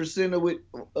 98% of it,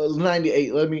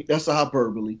 98. That's a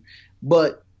hyperbole,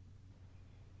 but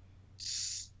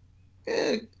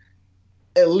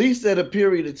at least at a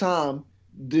period of time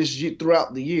this year,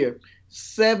 throughout the year,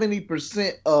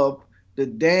 70% of the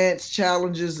dance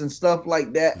challenges and stuff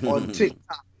like that on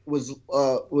TikTok was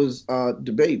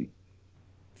DaBaby.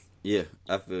 Yeah,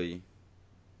 I feel you.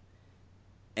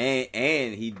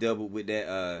 And he doubled with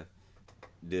that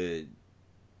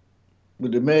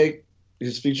with the Meg,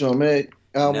 his feature on Meg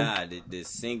album. Nah, the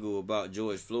single about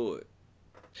George Floyd.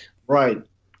 Right.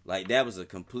 Like, that was a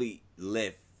complete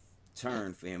left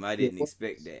turn for him. I didn't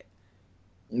expect that.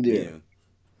 Yeah. You know?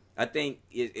 I think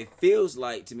it feels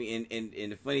like to me,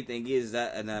 and the funny thing is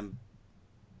that, and I'm.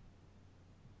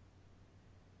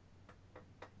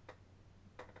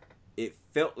 It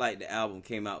felt like the album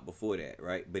came out before that,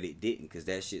 right? But it didn't, because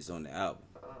that shit's on the album.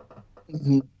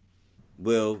 Mm-hmm.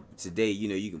 Well, today,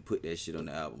 you can put that shit on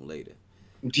the album later.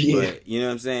 Yeah. But, you know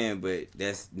what I'm saying? But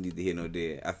that's neither here nor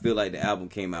there. I feel like the album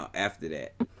came out after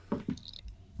that.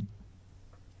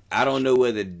 I don't know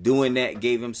whether doing that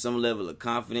gave him some level of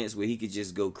confidence where he could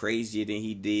just go crazier than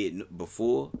he did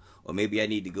before, or maybe I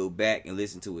need to go back and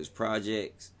listen to his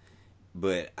projects.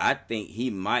 But I think he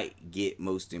might get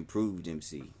Most Improved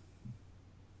MC.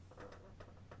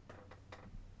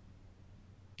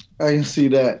 I can see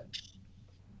that.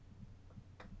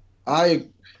 I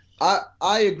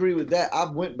agree with that. I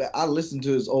went back. I listened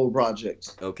to his old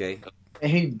projects. Okay.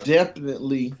 And he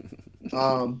definitely,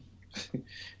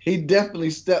 he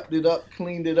definitely stepped it up,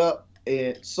 cleaned it up,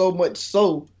 and so much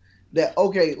so that,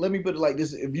 okay, let me put it like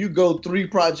this: if you go 3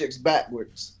 projects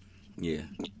backwards, yeah,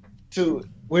 to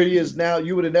where he is now,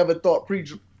 you would have never thought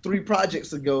 3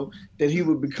 projects ago that he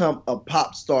would become a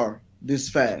pop star this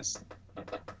fast.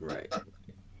 Right.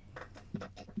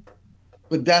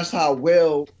 But that's how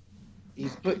well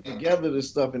he's put together this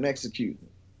stuff and executing.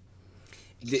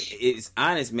 It's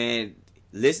honest, man.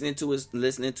 Listening to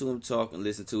him talk and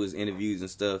listening to his interviews and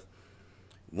stuff.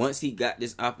 Once he got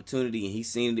this opportunity and he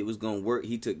seen it was gonna work,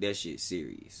 he took that shit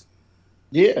serious.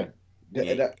 Yeah, you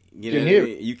know what I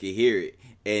mean? You can hear it,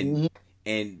 and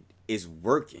and it's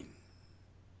working.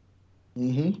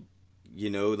 Mm-hmm. You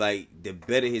know, like, the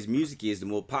better his music is, the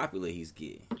more popular he's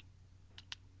getting.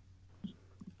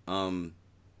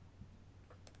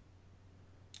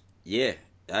 Yeah,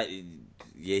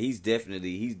 he's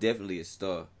definitely a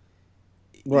star.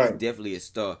 Right. He's definitely a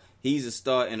star. He's a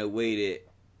star in a way that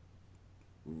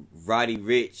Roddy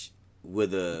Ricch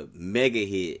with a mega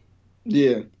hit,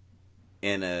 yeah,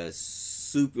 and a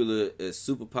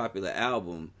super popular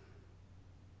album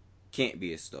can't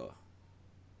be a star,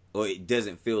 or it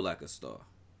doesn't feel like a star.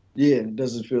 Yeah, it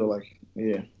doesn't feel like,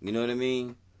 yeah. You know what I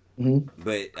mean? Mm-hmm.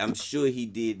 But I'm sure he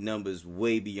did numbers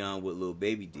way beyond what Lil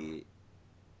Baby did.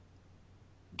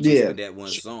 Just with that one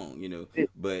song, you know.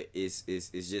 But it's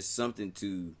just something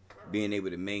to being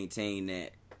able to maintain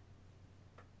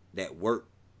that work.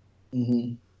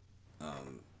 Mm-hmm.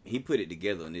 He put it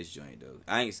together on this joint, though.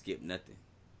 I ain't skipped nothing.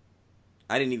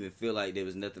 I didn't even feel like there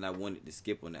was nothing I wanted to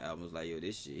skip on the album. I was like, yo,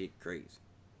 this shit hit crazy.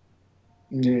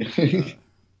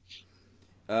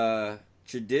 Yeah.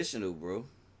 Traditional, bro.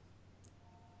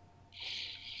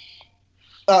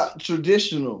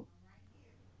 Traditional.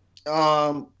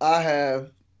 I have.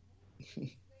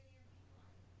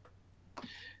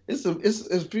 It's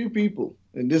a few people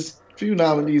in this, few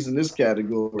nominees in this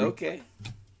category. Okay.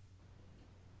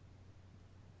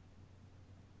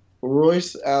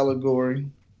 Royce Allegory.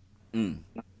 Let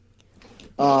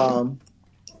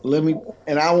me,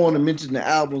 and I want to mention the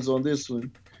albums on this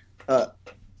one.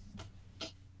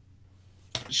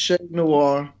 Che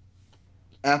Noir,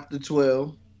 After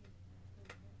 12.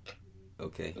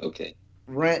 Okay.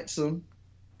 Ransom,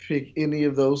 pick any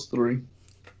of those 3.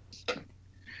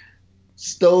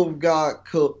 Stove God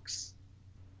Cooks,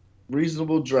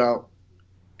 Reasonable Drought,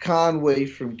 Conway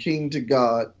from King to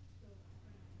God,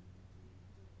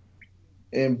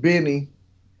 and Benny,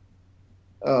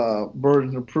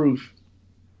 Burden of Proof.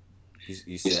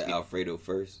 You said Alfredo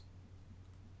first?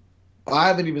 I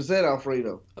haven't even said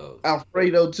Alfredo. Oh.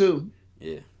 Alfredo too.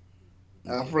 Yeah.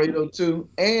 Okay. Alfredo 2,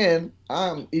 and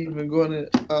I'm even going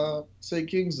to say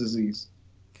King's Disease.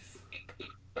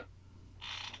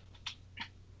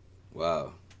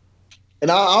 Wow. And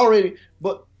I already,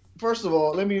 but first of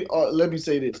all, let me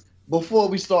say this. Before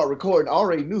we start recording, I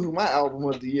already knew who my album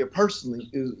of the year personally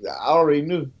is. I already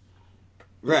knew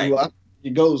Right. who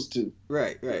it goes to.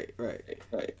 Right.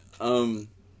 Um.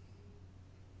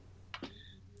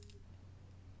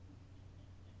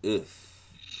 Ugh.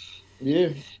 Yeah.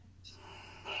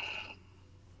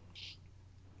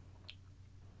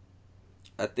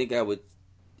 I think I would,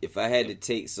 if I had to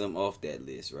take some off that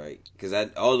list, right? Because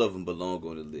all of them belong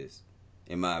on the list,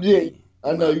 in my opinion.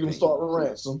 I know you're gonna start with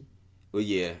Ransom. Well,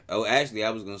 yeah. Oh, actually,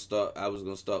 I was gonna start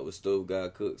with Stove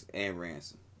God Cooks and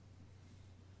Ransom.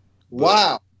 But,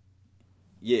 wow.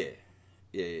 Yeah.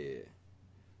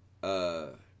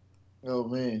 Oh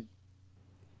man.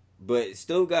 But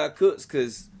Stove God Cooks,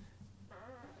 cause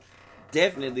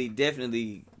definitely,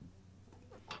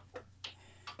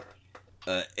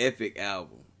 epic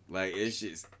album. Like, it's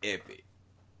just epic.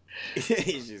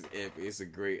 It's just epic. It's a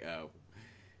great album.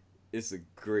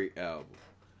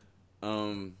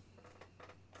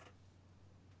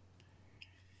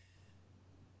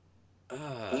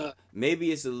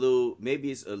 Maybe it's a little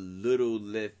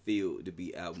left field to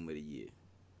be album of the year.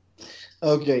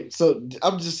 Okay, so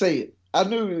I'm just saying. I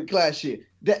knew the class year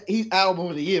that he's album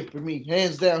of the year for me,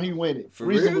 hands down. He win it. For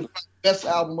real? Best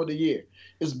album of the year.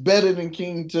 It's better than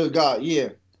King to God.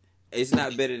 Yeah. It's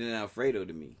not better than Alfredo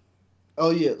to me. Oh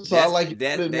yeah, so I like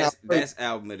that's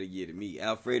album of the year to me.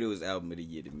 Alfredo's album of the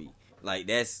year to me. Like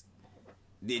that's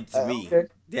it to me. Okay.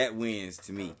 That wins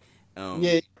to me.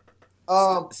 Yeah.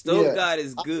 Stove God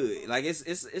is good. Like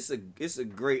it's a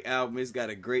great album. It's got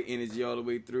a great energy all the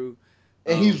way through.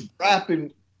 And he's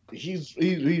rapping. He's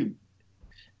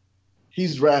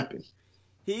rapping.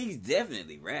 He's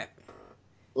definitely rapping.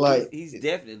 Like he's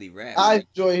definitely rapping. I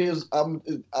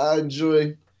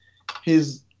enjoy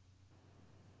his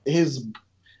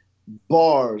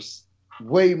bars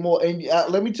way more. And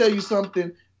let me tell you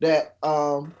something that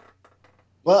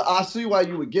well, I see why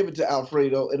you would give it to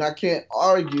Alfredo, and I can't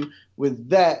argue with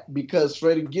that because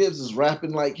Freddie Gibbs is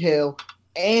rapping like hell,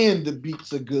 and the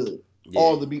beats are good. Yeah.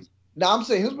 All the beats. Now I'm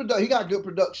saying he got good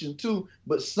production too,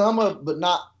 but some of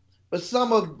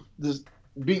the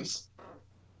beats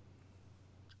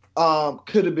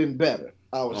could have been better.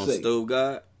 I would say. Stove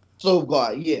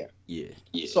God, yeah.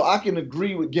 So I can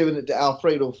agree with giving it to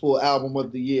Alfredo for album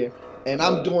of the year, and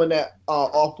I'm doing that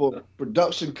off of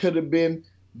production could have been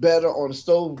better on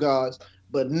Stove Gods,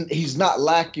 but he's not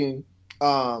lacking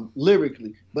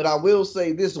lyrically. But I will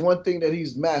say this one thing that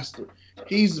he's mastered.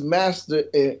 He's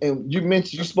mastered, and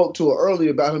you spoke to her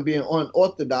earlier about him being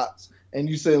unorthodox, and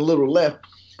you said a little left.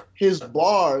 His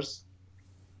bars,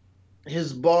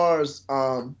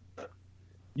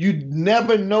 you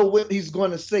never know what he's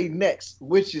going to say next,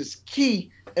 which is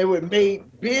key, and what made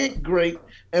Big great,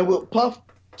 and what Puff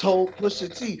told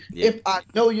Pusha T. Yeah. If I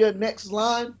know your next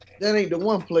line, that ain't the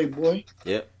one, Playboy.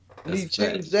 Yep. He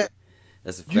changed that.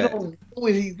 That's a fact. You don't know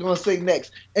what he's gonna say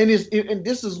next, and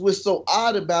this is what's so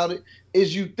odd about it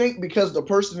is you think because the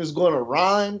person is gonna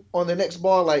rhyme on the next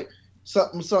bar like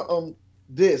something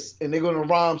this, and they're gonna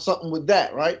rhyme something with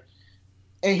that, right?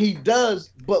 And he does,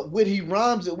 but what he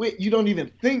rhymes it with, you don't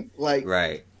even think like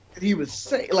right. He would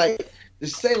say like to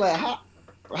say like how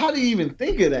do you even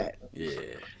think of that?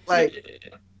 Yeah. Like.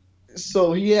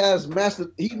 So he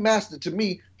mastered to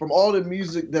me from all the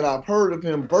music that I've heard of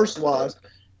him verse wise.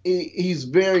 He's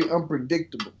very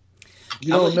unpredictable.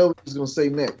 You don't know what he's gonna say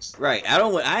next. Right.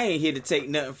 I ain't here to take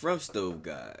nothing from Stove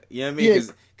God. You know what I mean?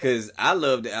 Because I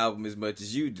love the album as much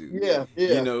as you do. Yeah.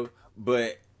 You know,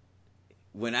 but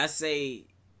when I say,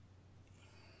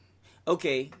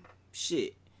 okay,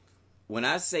 shit. When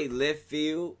I say left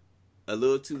field, a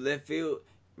little too left field.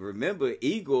 Remember,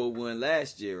 Igor won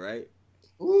last year, right?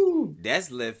 Ooh. That's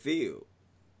left field.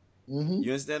 Mm-hmm.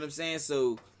 You understand what I'm saying?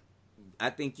 So I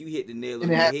think you hit the nail on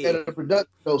the head. And it had better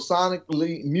production, so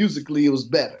sonically, musically, it was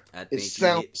better. It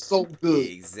sounds so good.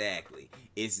 Exactly.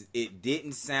 It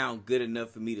didn't sound good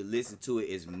enough for me to listen to it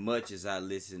as much as I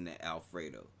listened to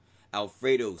Alfredo.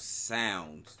 Alfredo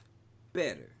sounds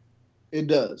better. It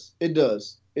does. It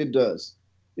does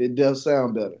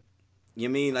sound better. You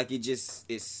mean like it's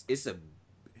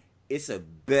a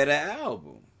better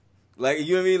album. Like,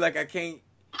 you know what I mean? Like, I can't...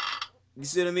 You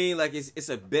see what I mean? Like, it's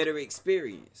a better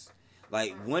experience.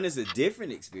 Like, one is a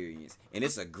different experience, and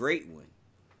it's a great one.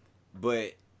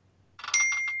 But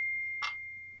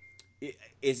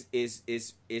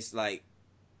it's like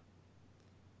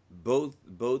both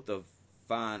of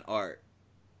fine art,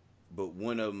 but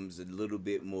one of them's a little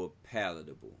bit more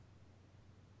palatable.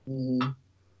 Mm-hmm.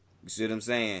 You see what I'm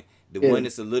saying? The Yeah. one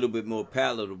that's a little bit more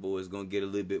palatable is gonna get a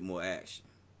little bit more action.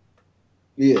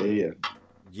 Yeah, yeah.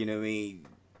 You know what I mean?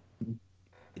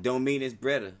 It don't mean it's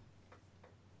better,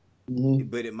 Mm-hmm.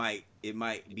 but it might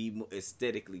be more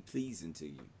aesthetically pleasing to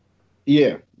you.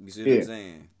 Yeah. You see what I'm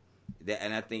saying? That,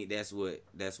 and I think that's what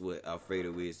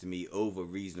Alfredo is to me over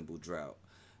Reasonable Drought.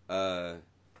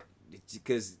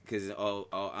 Because in all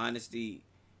honesty,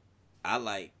 I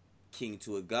like King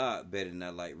to a God better than I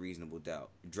like Reasonable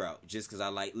Drought, just because I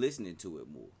like listening to it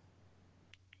more.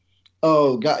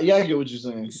 Oh God, yeah, I get what you're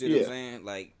saying. You see what I'm saying?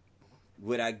 Like,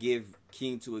 would I give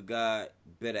King to a God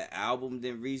better album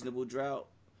than Reasonable Drought?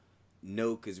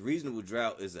 No, because Reasonable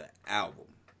Drought is an album.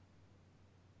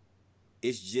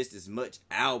 It's just as much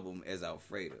album as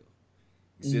Alfredo.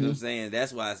 You see what I'm saying?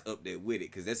 That's why it's up there with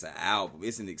it, because that's an album.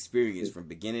 It's an experience from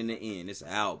beginning to end. It's an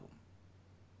album.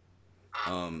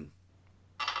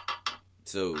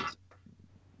 So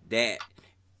that,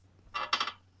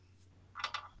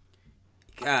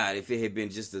 God, if it had been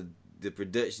just the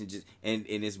production, just and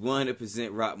it's 100%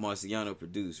 Rock Marciano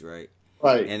produced, right?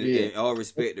 Right. And all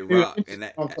respect to Rock, and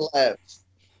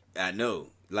I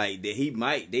know, like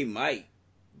that they might.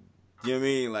 You know what I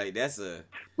mean? Like that's a.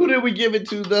 Who did we give it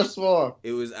to thus far?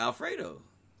 It was Alfredo.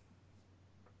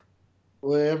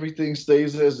 Well, everything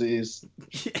stays as is.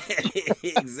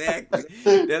 Exactly.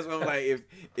 That's what I'm like.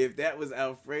 If that was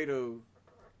Alfredo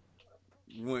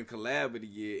one collab of the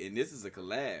year, and this is a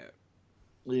collab.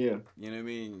 Yeah. You know what I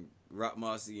mean? Rock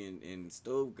Marcy and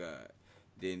Stove God,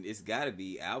 then it's got to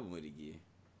be album of the year.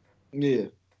 Yeah.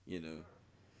 You know.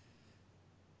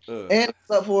 And it's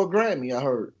up for a Grammy, I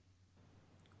heard.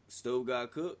 Stove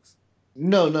God Cooks?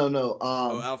 No.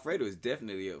 Alfredo is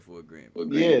definitely up for a Grammy.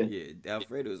 Yeah.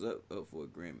 Alfredo is up for a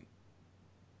Grammy.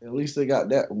 At least they got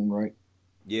that one right.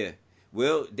 Yeah.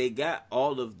 Well, they got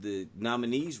all of the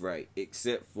nominees right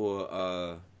except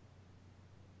for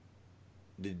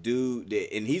the dude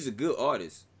that, and he's a good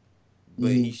artist,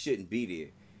 but he shouldn't be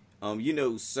there. You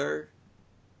know, Sir,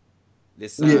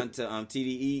 that signed to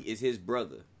TDE is his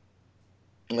brother.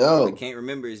 Oh. I can't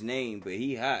remember his name, but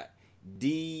he hot.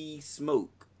 D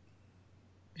Smoke.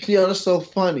 Yeah, that's so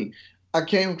funny. I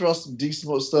came across some D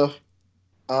Smoke stuff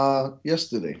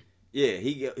yesterday. Yeah,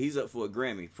 he's up for a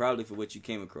Grammy, probably for what you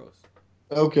came across.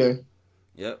 Okay.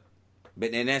 Yep.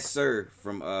 But then that's Sir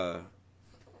from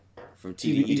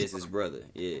TDE. That's his brother.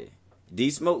 Yeah.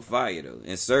 D Smoke fire though,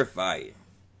 and Sir fire.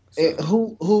 So, and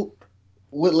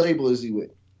what label is he with?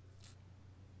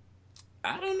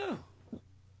 I don't know.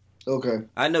 Okay.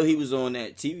 I know he was on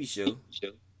that TV show.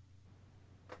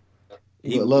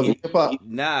 Love and Hip Hop?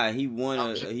 Nah, he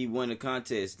won a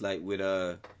contest like with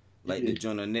the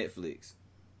joint on Netflix.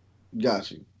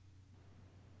 Got you.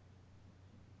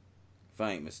 If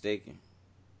I ain't mistaken.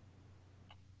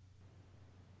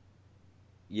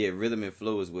 Yeah, Rhythm and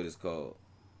Flow is what it's called.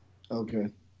 Okay.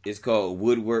 It's called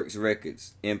Woodworks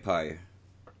Records Empire.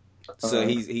 So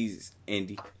he's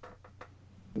indie.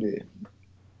 Yeah.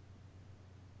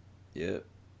 Yep.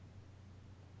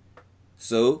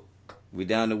 So we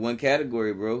down to one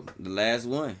category, bro. The last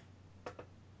one.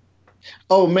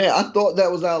 Oh man, I thought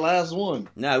that was our last one.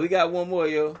 Nah, we got one more,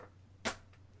 yo.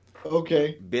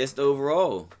 Okay. Best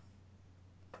overall.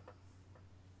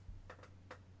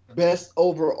 Best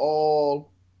overall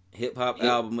hip hop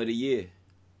album of the year.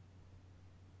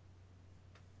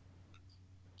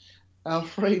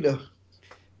 Alfredo.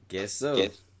 Guess so.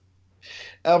 Yes.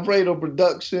 Alfredo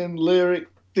production, lyric,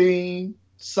 theme,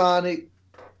 sonic.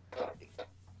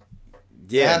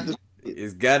 Yeah.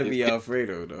 It's got to be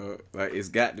Alfredo, dog. Like, it's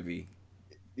got to be.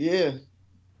 Yeah.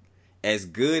 As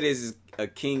good as a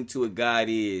King to a God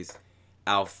is,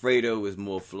 Alfredo is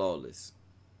more flawless.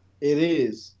 It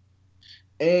is.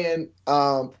 And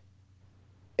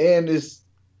it's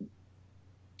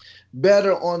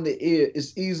better on the ear.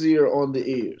 It's easier on the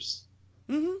ears.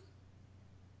 Mm-hmm.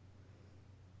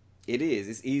 It is.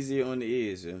 It's easier on the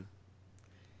ears, yeah.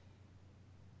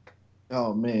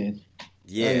 Oh man.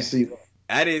 Yeah. I didn't see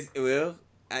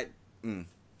that.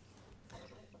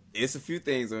 It's a few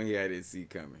things on here I didn't see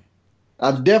coming.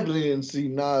 I definitely didn't see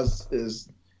Nas as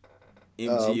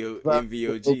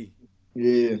MVOG.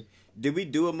 Yeah. Did we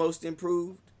do a most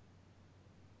improved?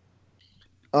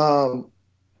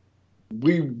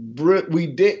 We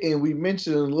did, and we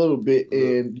mentioned a little bit,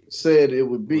 and said it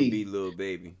would be Lil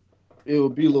Baby. It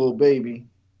would be Lil Baby,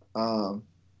 and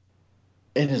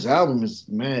his album is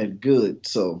mad good.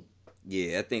 So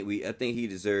yeah, I think he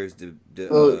deserves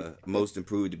the most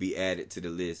improved to be added to the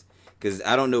list, because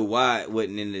I don't know why it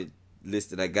wasn't in the list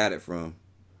that I got it from.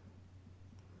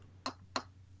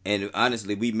 And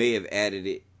honestly, we may have added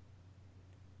it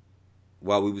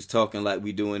while we was talking like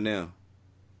we doing now.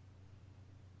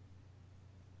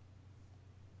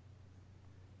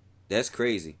 That's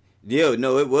crazy. Yo,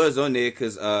 no, it was on there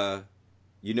because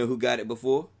you know who got it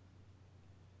before?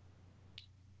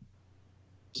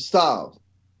 Style.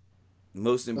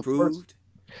 Most improved.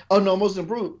 Oh no, most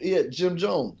improved. Yeah, Jim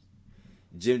Jones.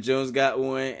 Jim Jones got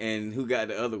one, and who got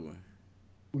the other one?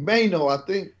 Mano, I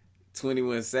think.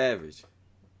 21 Savage.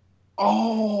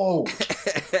 Oh,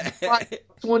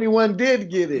 21 did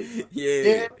get it.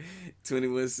 Yeah.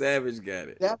 21 Savage got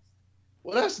it.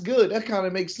 That's good. That kind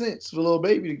of makes sense for Lil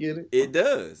Baby to get it. It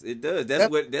does. It does.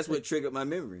 That's what triggered my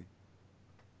memory.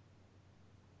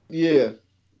 Yeah.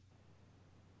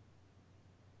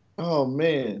 Oh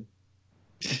man.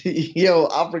 Yo,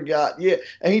 I forgot. Yeah,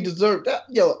 and he deserved that.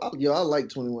 Yo, I like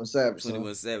 21 Savage.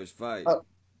 21 Savage fired.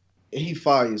 He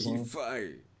fires. He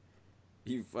fired.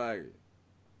 He fired.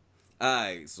 All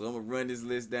right, so I'm gonna run this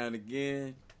list down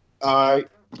again. All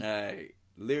right.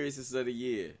 Lyricist of the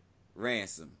year,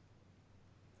 Ransom.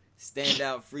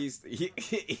 Standout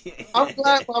freestyle. I'm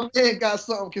glad my man got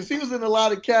something because he was in a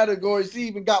lot of categories. He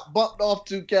even got bumped off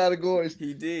 2 categories.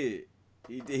 He did.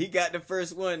 He got the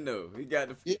first one though. He got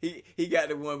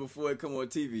the one before it come on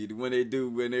TV. The one they do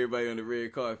when everybody on the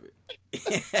red carpet.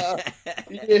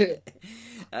 Yeah.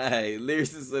 All right,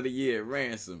 lyricist of the year,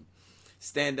 Ransom.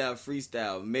 Standout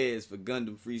freestyle, Mez for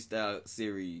Gundam Freestyle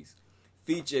Series.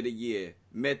 Feature of the year,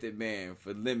 Method Man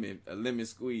for Lemon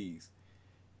Squeeze.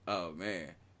 Oh man.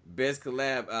 Best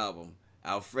collab album,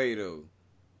 Alfredo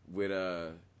with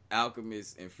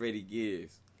Alchemist and Freddie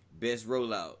Gibbs. Best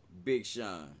rollout, Big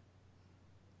Sean.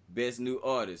 Best new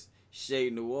artist, Shay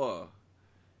Noir.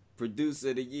 Producer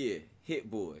of the year, Hit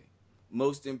Boy.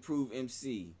 Most improved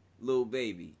MC, Lil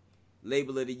Baby.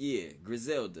 Label of the year,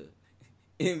 Griselda.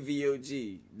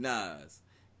 MVOG, Nas.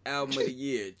 Album of the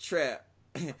year, Trap,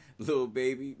 Lil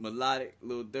Baby. Melodic,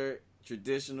 Lil Durk.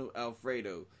 Traditional,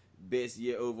 Alfredo. Best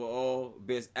year overall,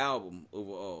 best album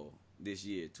overall this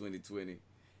year, 2020,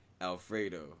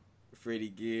 Alfredo, Freddie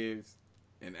Gibbs,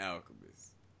 and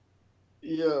Alchemist.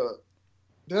 Yeah,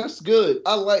 that's good.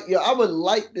 I would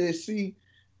like to see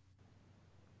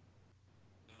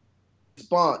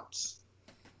response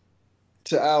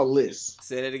to our list.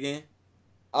 Say that again.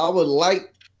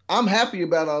 I'm happy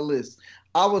about our list.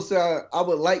 I would say I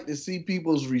would like to see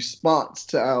people's response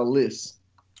to our list.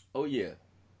 Oh yeah.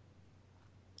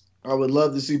 I would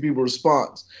love to see people's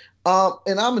response.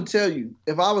 And I'm gonna tell you,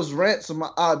 if I was Ransom,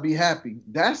 I'd be happy.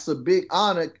 That's a big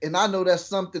honor, and I know that's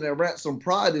something that Ransom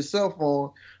pride itself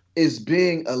on, is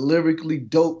being a lyrically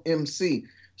dope MC.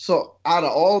 So out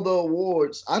of all the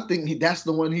awards, I think that's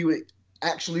the one he would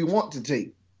actually want to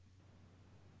take.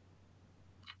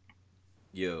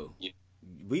 Yo,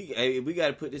 we got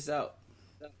to put this out.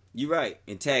 You're right,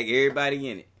 and tag everybody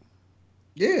in it.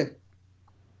 Yeah.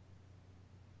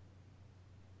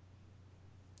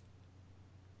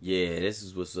 Yeah, this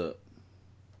is what's up.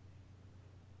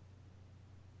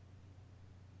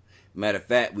 Matter of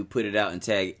fact, we put it out and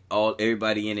tag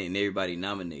everybody in it and everybody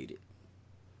nominated.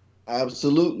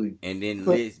 Absolutely. And then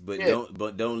list, but yeah.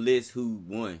 don't list who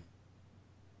won.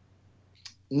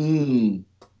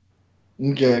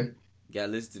 Okay. Got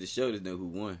to listen to the show to know who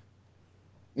won.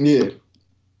 Yeah.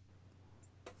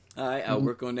 All right, I'll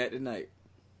work on that tonight.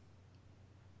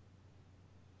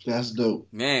 That's dope,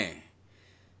 man.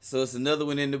 So it's another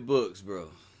one in the books, bro.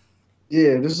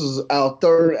 Yeah, this is our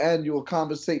 3rd annual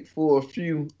Conversate for a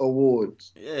Few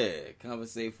awards. Yeah,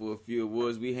 Conversate for a Few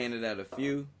awards. We handed out a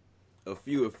few.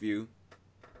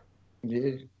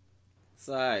 Yeah. It's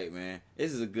all right, man.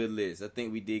 This is a good list. I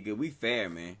think we did good. We fair,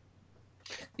 man.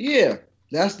 Yeah,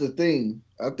 that's the thing.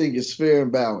 I think it's fair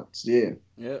and balanced. Yeah.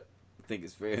 Yep. I think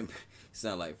it's fair.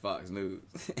 Sound like Fox News.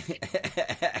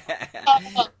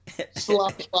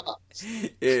 Sly Fox.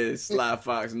 Yeah, Sly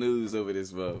Fox News over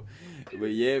this vote.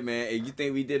 But yeah, man. Hey, you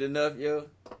think we did enough, yo?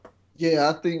 Yeah,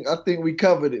 I think we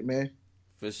covered it, man.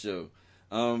 For sure.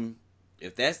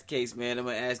 If that's the case, man, I'm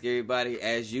gonna ask everybody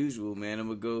as usual, man.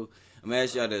 I'm gonna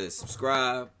ask y'all to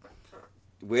subscribe.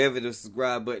 Wherever the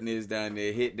subscribe button is down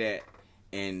there, hit that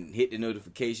and hit the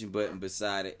notification button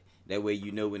beside it. That way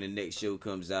you know when the next show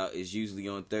comes out. It's usually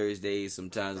on Thursdays,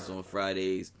 sometimes it's on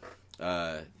Fridays.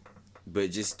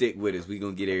 But just stick with us. We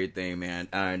gonna get everything, man,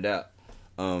 ironed out.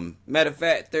 Matter of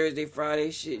fact, Thursday,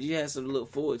 Friday, shit, you have something to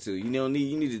look forward to. You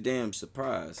need a damn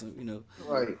surprise, you know.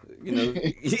 Right. You know.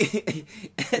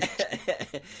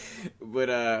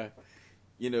 But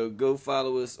go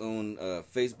follow us on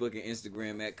Facebook and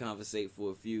Instagram at Conversate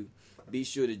for a Few. Be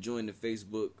sure to join the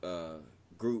Facebook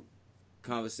group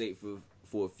Conversate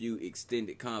for a Few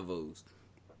Extended Convos.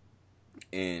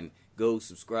 And Go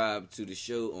subscribe to the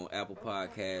show on Apple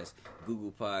Podcasts,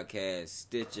 Google Podcasts,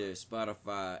 Stitcher,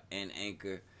 Spotify, and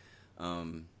Anchor.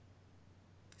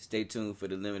 Stay tuned for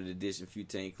the limited edition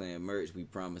Futane Clan merch. We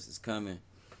promise it's coming.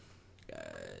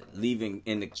 Leaving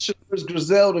in the Sugar's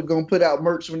Griselda gonna put out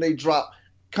merch when they drop.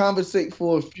 Conversate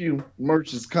for a few.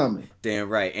 Merch is coming. Damn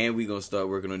right, and we gonna start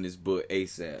working on this book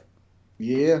ASAP.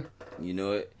 Yeah, you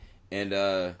know it. And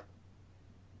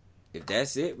if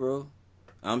that's it, bro,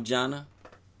 I'm Jonna.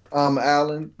 I'm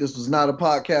Alan. This was not a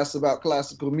podcast about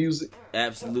classical music.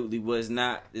 Absolutely was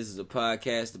not. This is a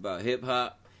podcast about hip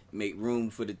hop. Make room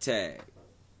for the tag.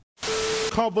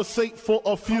 Conversate for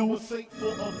a few.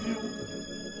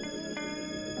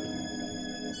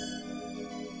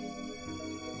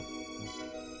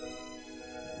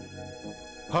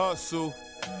 Hustle,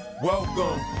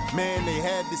 welcome, man, they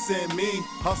had to send me.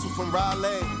 Hustle from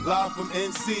Raleigh, live from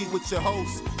NC with your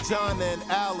hosts, John and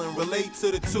Alan. Relate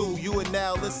to the two, you are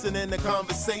now listening to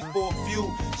Conversate for a few.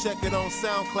 Check it on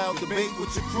SoundCloud, debate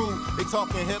with your crew. They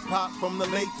talking hip-hop from the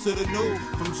late to the new.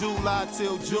 From July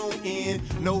till June end,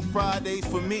 no Fridays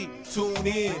for me, tune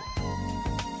in.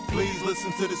 Please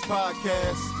listen to this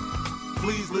podcast.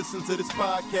 Please listen to this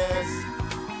podcast.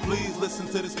 Please listen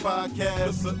to this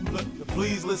podcast.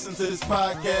 Please listen to this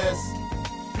podcast.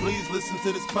 Please listen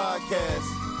to this podcast.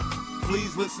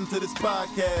 Please listen to this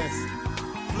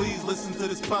podcast. Please listen to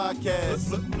this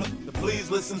podcast.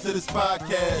 Please listen to this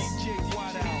podcast.